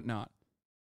protests and whatnot?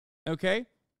 Okay?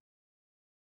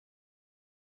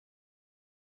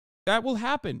 That will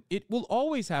happen. It will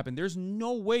always happen. There's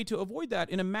no way to avoid that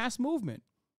in a mass movement.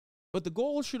 But the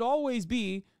goal should always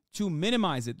be to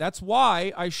minimize it. That's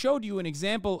why I showed you an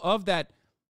example of that,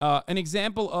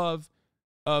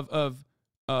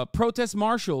 protest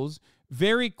marshals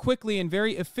very quickly and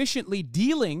very efficiently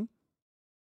dealing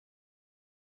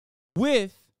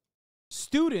with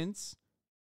students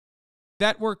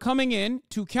that were coming in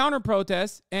to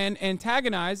counter-protest and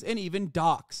antagonize and even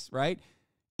dox, right?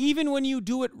 Even when you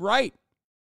do it right,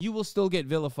 you will still get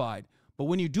vilified. But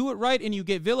when you do it right and you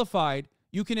get vilified,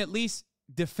 you can at least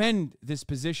defend this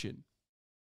position.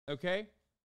 Okay?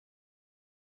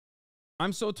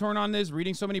 I'm so torn on this,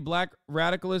 reading so many black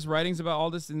radicalist writings about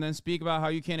all this and then speak about how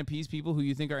you can't appease people who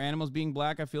you think are animals being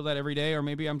black. I feel that every day, or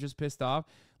maybe I'm just pissed off.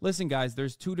 Listen, guys,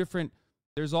 there's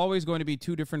always going to be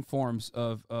two different forms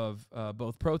of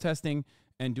both protesting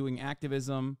and doing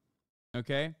activism,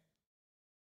 okay?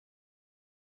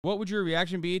 What would your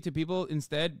reaction be to people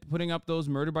instead putting up those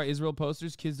murdered by Israel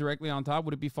posters, kids directly on top?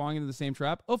 Would it be falling into the same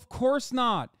trap? Of course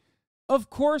not. Of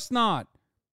course not.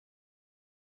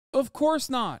 Of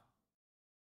course not.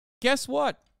 Guess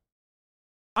what?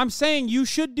 I'm saying you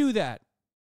should do that.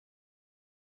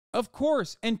 Of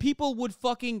course. And people would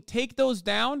fucking take those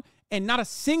down and not a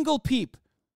single peep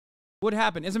would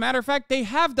happen. As a matter of fact, they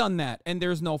have done that and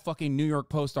there's no fucking New York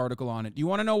Post article on it. Do you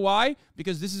want to know why?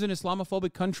 Because this is an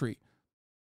Islamophobic country.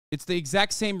 It's the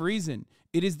exact same reason.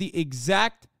 It is the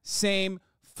exact same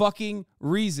fucking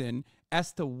reason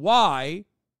as to why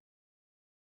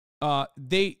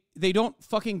they don't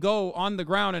fucking go on the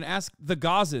ground and ask the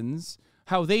Gazans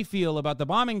how they feel about the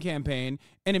bombing campaign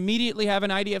and immediately have an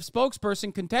IDF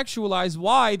spokesperson contextualize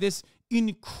why this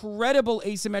incredible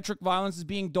asymmetric violence is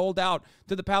being doled out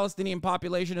to the Palestinian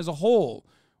population as a whole.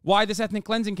 Why this ethnic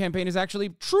cleansing campaign is actually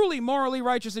truly morally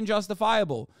righteous and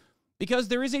justifiable. Because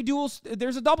there's a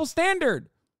double standard.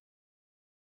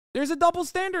 There's a double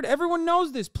standard. Everyone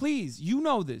knows this. Please, you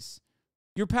know this.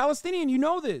 You're Palestinian, you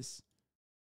know this.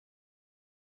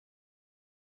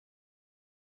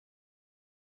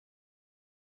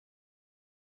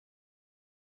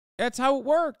 That's how it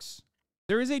works.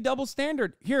 There is a double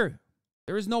standard. Here,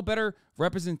 there is no better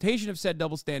representation of said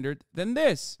double standard than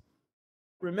this.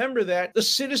 Remember that the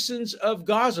citizens of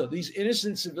Gaza, these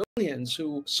innocent civilians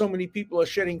who so many people are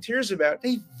shedding tears about,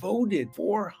 they voted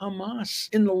for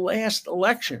Hamas in the last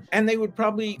election, and they would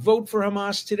probably vote for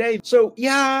Hamas today. So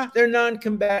yeah, they're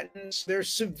non-combatants, they're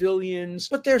civilians,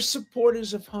 but they're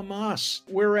supporters of Hamas.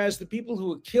 Whereas the people who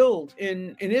were killed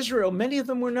in Israel, many of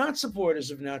them were not supporters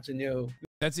of Netanyahu.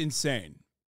 That's insane.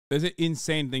 That's an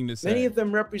insane thing to say. Many of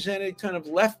them represented kind of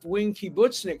left-wing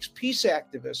kibbutzniks, peace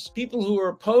activists, people who were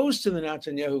opposed to the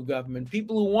Netanyahu government,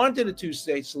 people who wanted a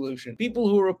two-state solution, people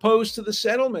who were opposed to the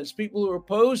settlements, people who were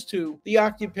opposed to the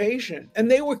occupation,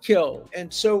 and they were killed.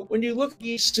 And so when you look at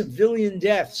these civilian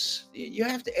deaths, you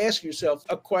have to ask yourself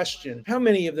a question. How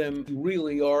many of them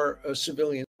really are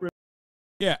civilians?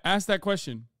 Yeah, ask that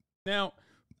question. Now,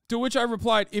 to which I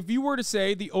replied, if you were to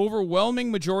say the overwhelming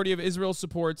majority of Israel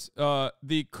supports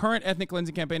the current ethnic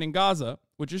cleansing campaign in Gaza,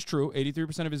 which is true,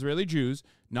 83% of Israeli Jews,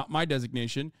 not my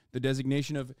designation. The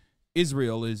designation of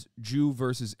Israel is Jew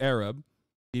versus Arab,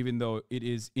 even though it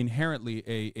is inherently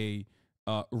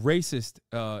a racist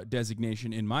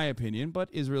designation in my opinion, but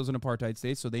Israel's an apartheid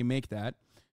state, so they make that.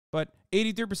 But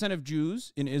 83% of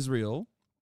Jews in Israel,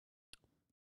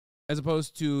 as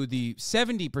opposed to the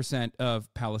 70%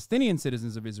 of Palestinian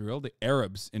citizens of Israel, the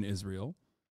Arabs in Israel,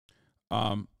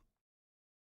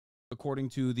 according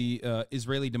to the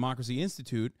Israeli Democracy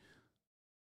Institute,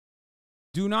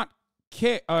 do not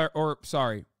care,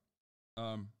 83%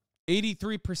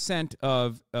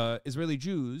 of Israeli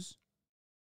Jews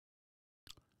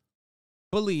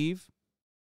believe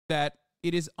that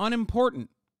it is unimportant.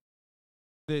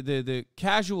 The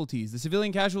casualties, the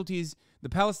civilian casualties, the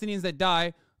Palestinians that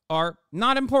die are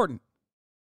not important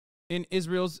in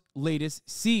Israel's latest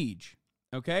siege,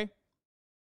 okay?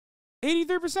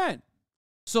 83%.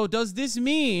 So does this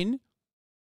mean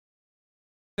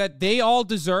that they all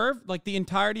deserve, like the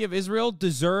entirety of Israel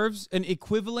deserves an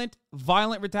equivalent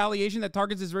violent retaliation that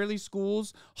targets Israeli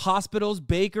schools, hospitals,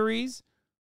 bakeries?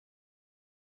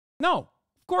 No,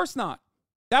 of course not.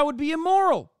 That would be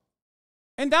immoral.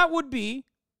 And that would be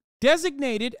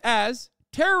designated as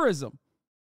terrorism.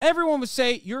 Everyone would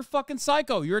say, you're fucking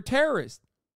psycho. You're a terrorist.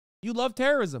 You love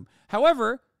terrorism.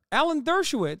 However, Alan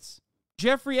Dershowitz,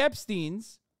 Jeffrey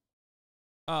Epstein's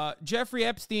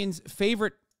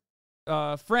favorite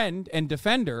friend and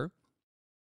defender,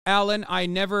 Alan, I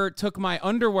never took my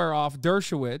underwear off,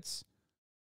 Dershowitz,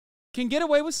 can get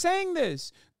away with saying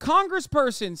this.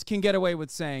 Congresspersons can get away with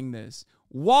saying this.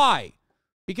 Why?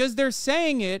 Because they're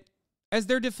saying it as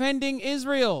they're defending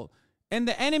Israel. And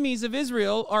the enemies of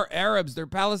Israel are Arabs, they're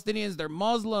Palestinians, they're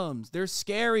Muslims, they're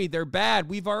scary, they're bad.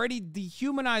 We've already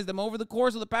dehumanized them over the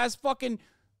course of the past fucking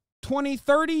 20,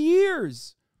 30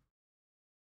 years.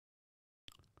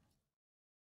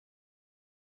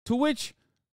 To which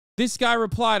this guy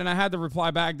replied, and I had to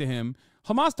reply back to him,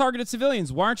 Hamas targeted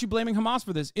civilians. Why aren't you blaming Hamas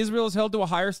for this? Israel is held to a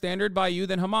higher standard by you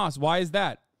than Hamas. Why is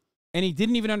that? And he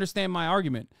didn't even understand my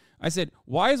argument. I said,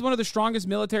 why is one of the strongest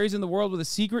militaries in the world with a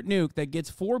secret nuke that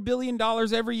gets $4 billion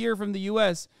every year from the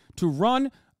U.S. to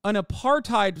run an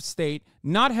apartheid state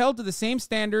not held to the same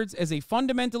standards as a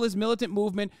fundamentalist militant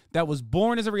movement that was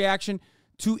born as a reaction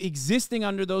to existing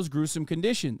under those gruesome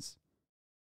conditions?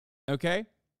 Okay?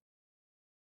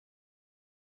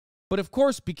 But of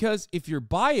course, because if you're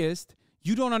biased,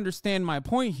 you don't understand my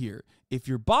point here. If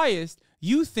you're biased,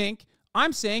 you think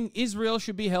I'm saying Israel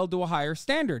should be held to a higher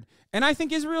standard. And I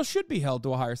think Israel should be held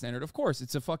to a higher standard. Of course,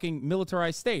 it's a fucking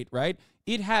militarized state, right?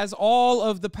 It has all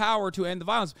of the power to end the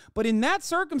violence. But in that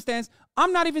circumstance,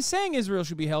 I'm not even saying Israel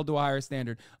should be held to a higher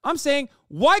standard. I'm saying,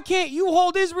 why can't you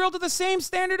hold Israel to the same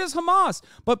standard as Hamas?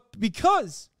 But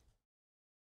because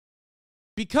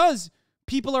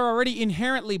people are already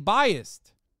inherently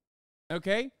biased,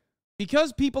 okay?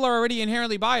 Because people are already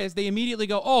inherently biased, they immediately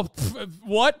go, oh,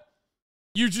 what?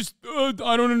 You just, I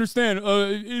don't understand.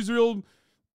 Israel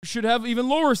should have even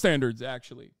lower standards,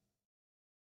 actually.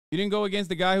 You didn't go against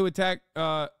the guy who attacked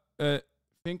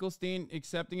Finkelstein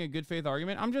accepting a good faith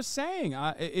argument. I'm just saying,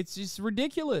 it's just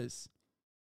ridiculous.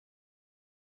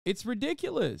 It's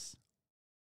ridiculous.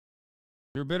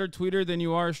 You're a better tweeter than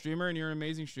you are a streamer, and you're an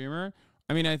amazing streamer.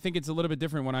 I mean, I think it's a little bit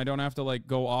different when I don't have to, like,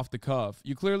 go off the cuff.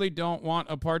 You clearly don't want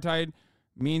apartheid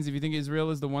means if you think Israel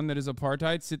is the one that is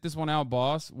apartheid. Sit this one out,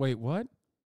 boss. Wait, what?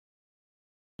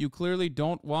 You clearly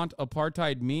don't want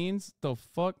apartheid means? The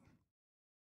fuck?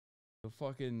 The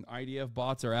fucking IDF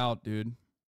bots are out, dude.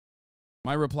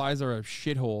 My replies are a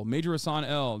shithole. Major Hassan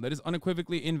L. That is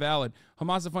unequivocally invalid.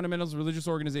 Hamas is a fundamentalist religious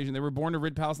organization. They were born to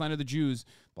rid Palestine of the Jews.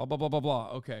 Blah, blah, blah, blah, blah.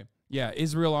 Okay. Yeah,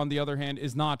 Israel, on the other hand,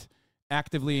 is not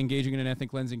actively engaging in an ethnic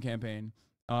cleansing campaign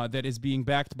that is being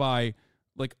backed by,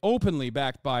 like, openly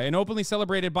backed by and openly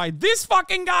celebrated by this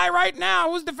fucking guy right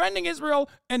now who's defending Israel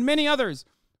and many others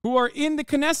who are in the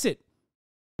Knesset.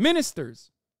 Ministers.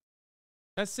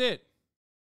 That's it.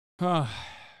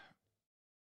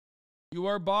 You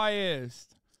are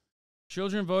biased.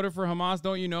 Children voted for Hamas,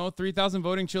 don't you know? 3,000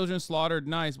 voting children slaughtered.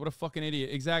 Nice. What a fucking idiot.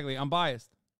 Exactly. I'm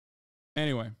biased.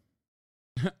 Anyway,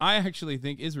 I actually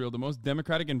think Israel, the most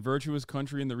democratic and virtuous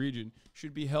country in the region,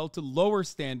 should be held to lower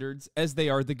standards as they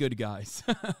are the good guys.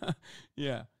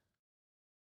 Yeah.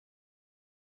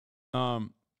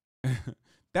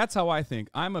 That's how I think.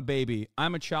 I'm a baby.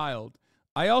 I'm a child.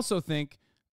 I also think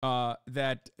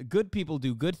that good people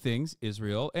do good things,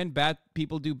 Israel, and bad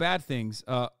people do bad things,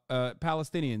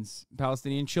 Palestinians,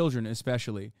 Palestinian children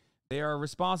especially. They are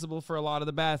responsible for a lot of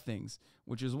the bad things,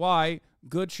 which is why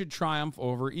good should triumph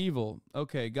over evil.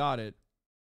 Okay, got it.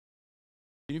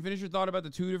 Can you finish your thought about the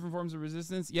two different forms of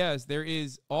resistance? Yes, there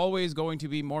is always going to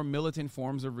be more militant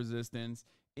forms of resistance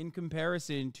in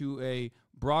comparison to a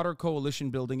broader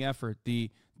coalition building effort. The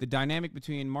dynamic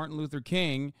between Martin Luther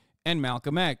King and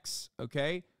Malcolm X,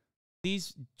 okay?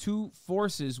 These two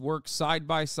forces work side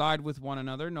by side with one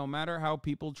another, no matter how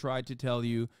people try to tell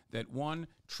you that one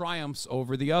triumphs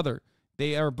over the other.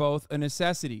 They are both a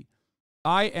necessity.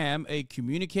 I am a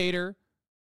communicator,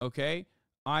 okay?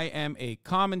 I am a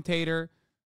commentator.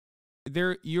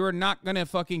 You're not going to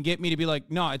fucking get me to be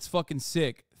like, no, it's fucking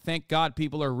sick. Thank God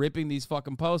people are ripping these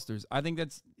fucking posters. I think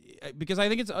that's, because I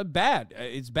think it's bad.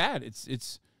 It's bad.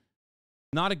 It's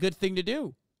not a good thing to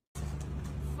do.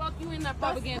 Fuck you in that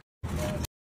propaganda.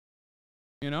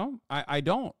 You know, I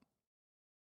don't.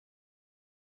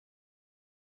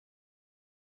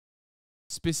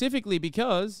 Specifically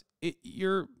because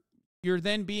you're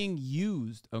then being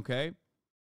used, okay?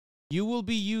 You will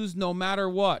be used no matter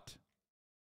what.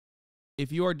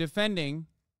 If you are defending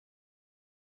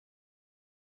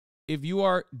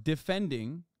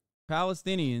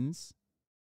Palestinians,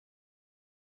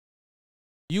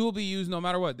 you will be used no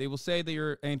matter what. They will say that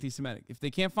you're anti-Semitic. If they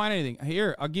can't find anything,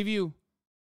 here, I'll give you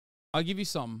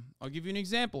something. I'll give you an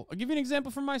example. I'll give you an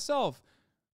example for myself.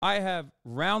 I have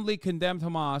roundly condemned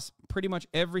Hamas pretty much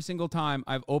every single time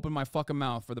I've opened my fucking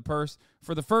mouth for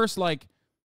the first like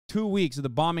 2 weeks of the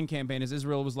bombing campaign as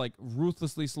Israel was like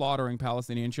ruthlessly slaughtering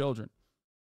Palestinian children.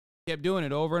 Kept doing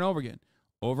it over and over again.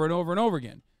 Over and over and over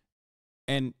again.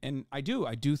 And I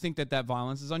do think that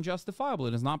violence is unjustifiable.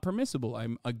 It is not permissible.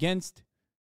 I'm against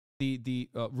the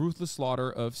ruthless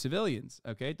slaughter of civilians.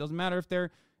 Okay? It doesn't matter if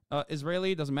they're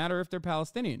Israeli, doesn't matter if they're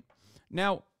Palestinian.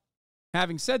 Now,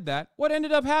 having said that, what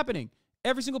ended up happening?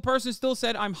 Every single person still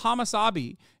said, I'm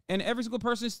Hasanabi, and every single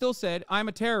person still said, I'm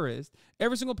a terrorist.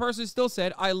 Every single person still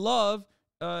said, I love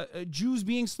Jews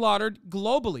being slaughtered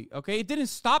globally, okay? It didn't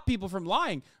stop people from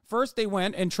lying. First, they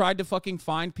went and tried to fucking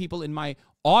find people in my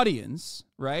audience,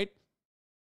 right?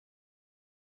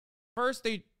 First,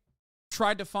 they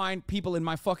tried to find people in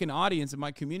my fucking audience, in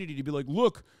my community, to be like,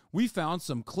 look, we found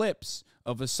some clips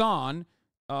of Hassan.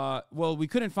 Well, we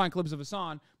couldn't find clips of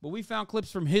Hassan, but we found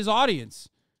clips from his audience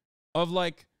of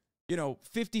like,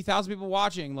 50,000 people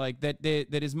watching, like that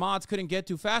his mods couldn't get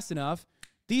to fast enough.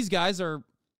 These guys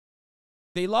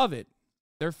they love it.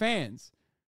 They're fans.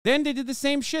 Then they did the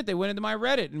same shit. They went into my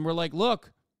Reddit and were like,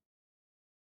 look,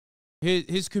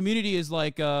 his community is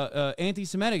like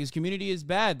anti-Semitic. His community is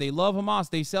bad. They love Hamas.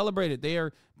 They celebrate it. They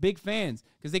are big fans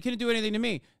because they couldn't do anything to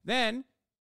me. Then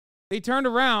they turned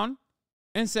around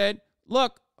and said,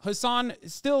 look, Hassan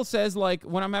still says, like,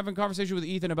 when I'm having a conversation with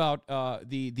Ethan about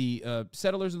the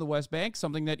settlers in the West Bank,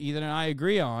 something that Ethan and I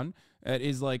agree on,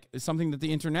 is like something that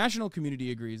the international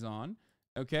community agrees on,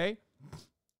 okay,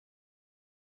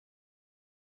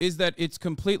 is that it's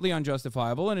completely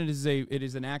unjustifiable and it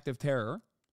is an act of terror,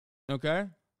 okay?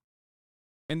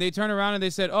 And they turn around and they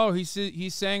said, oh,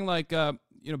 he's saying like,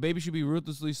 babies should be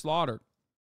ruthlessly slaughtered.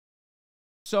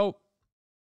 So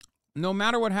no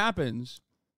matter what happens,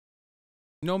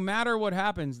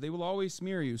 they will always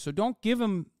smear you. So don't give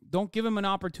them an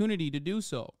opportunity to do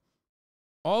so.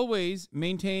 Always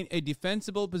maintain a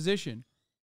defensible position.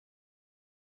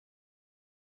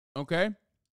 Okay?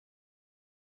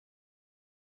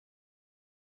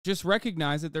 just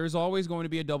recognize that there's always going to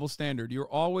be a double standard. You're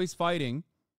always fighting.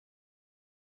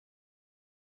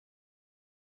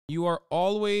 You are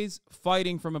always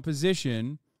fighting from a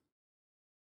position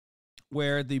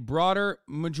where the broader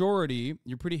majority,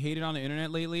 you're pretty hated on the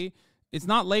internet lately. It's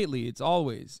not lately, it's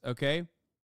always, okay?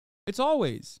 It's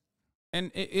always. And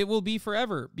it will be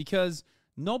forever, because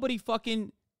nobody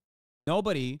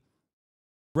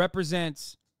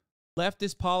represents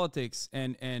leftist politics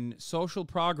and social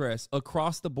progress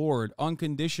across the board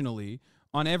unconditionally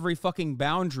on every fucking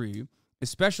boundary,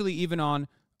 especially even on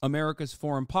America's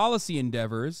foreign policy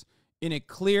endeavors, in a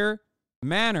clear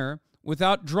manner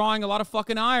without drawing a lot of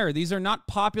fucking ire. These are not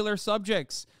popular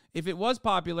subjects. If it was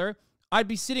popular, I'd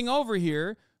be sitting over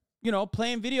here, you know,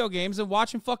 playing video games and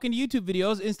watching fucking YouTube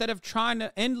videos instead of trying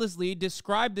to endlessly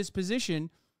describe this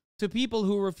position to people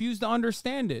who refuse to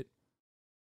understand it.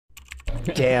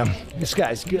 Damn, this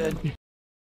guy's good.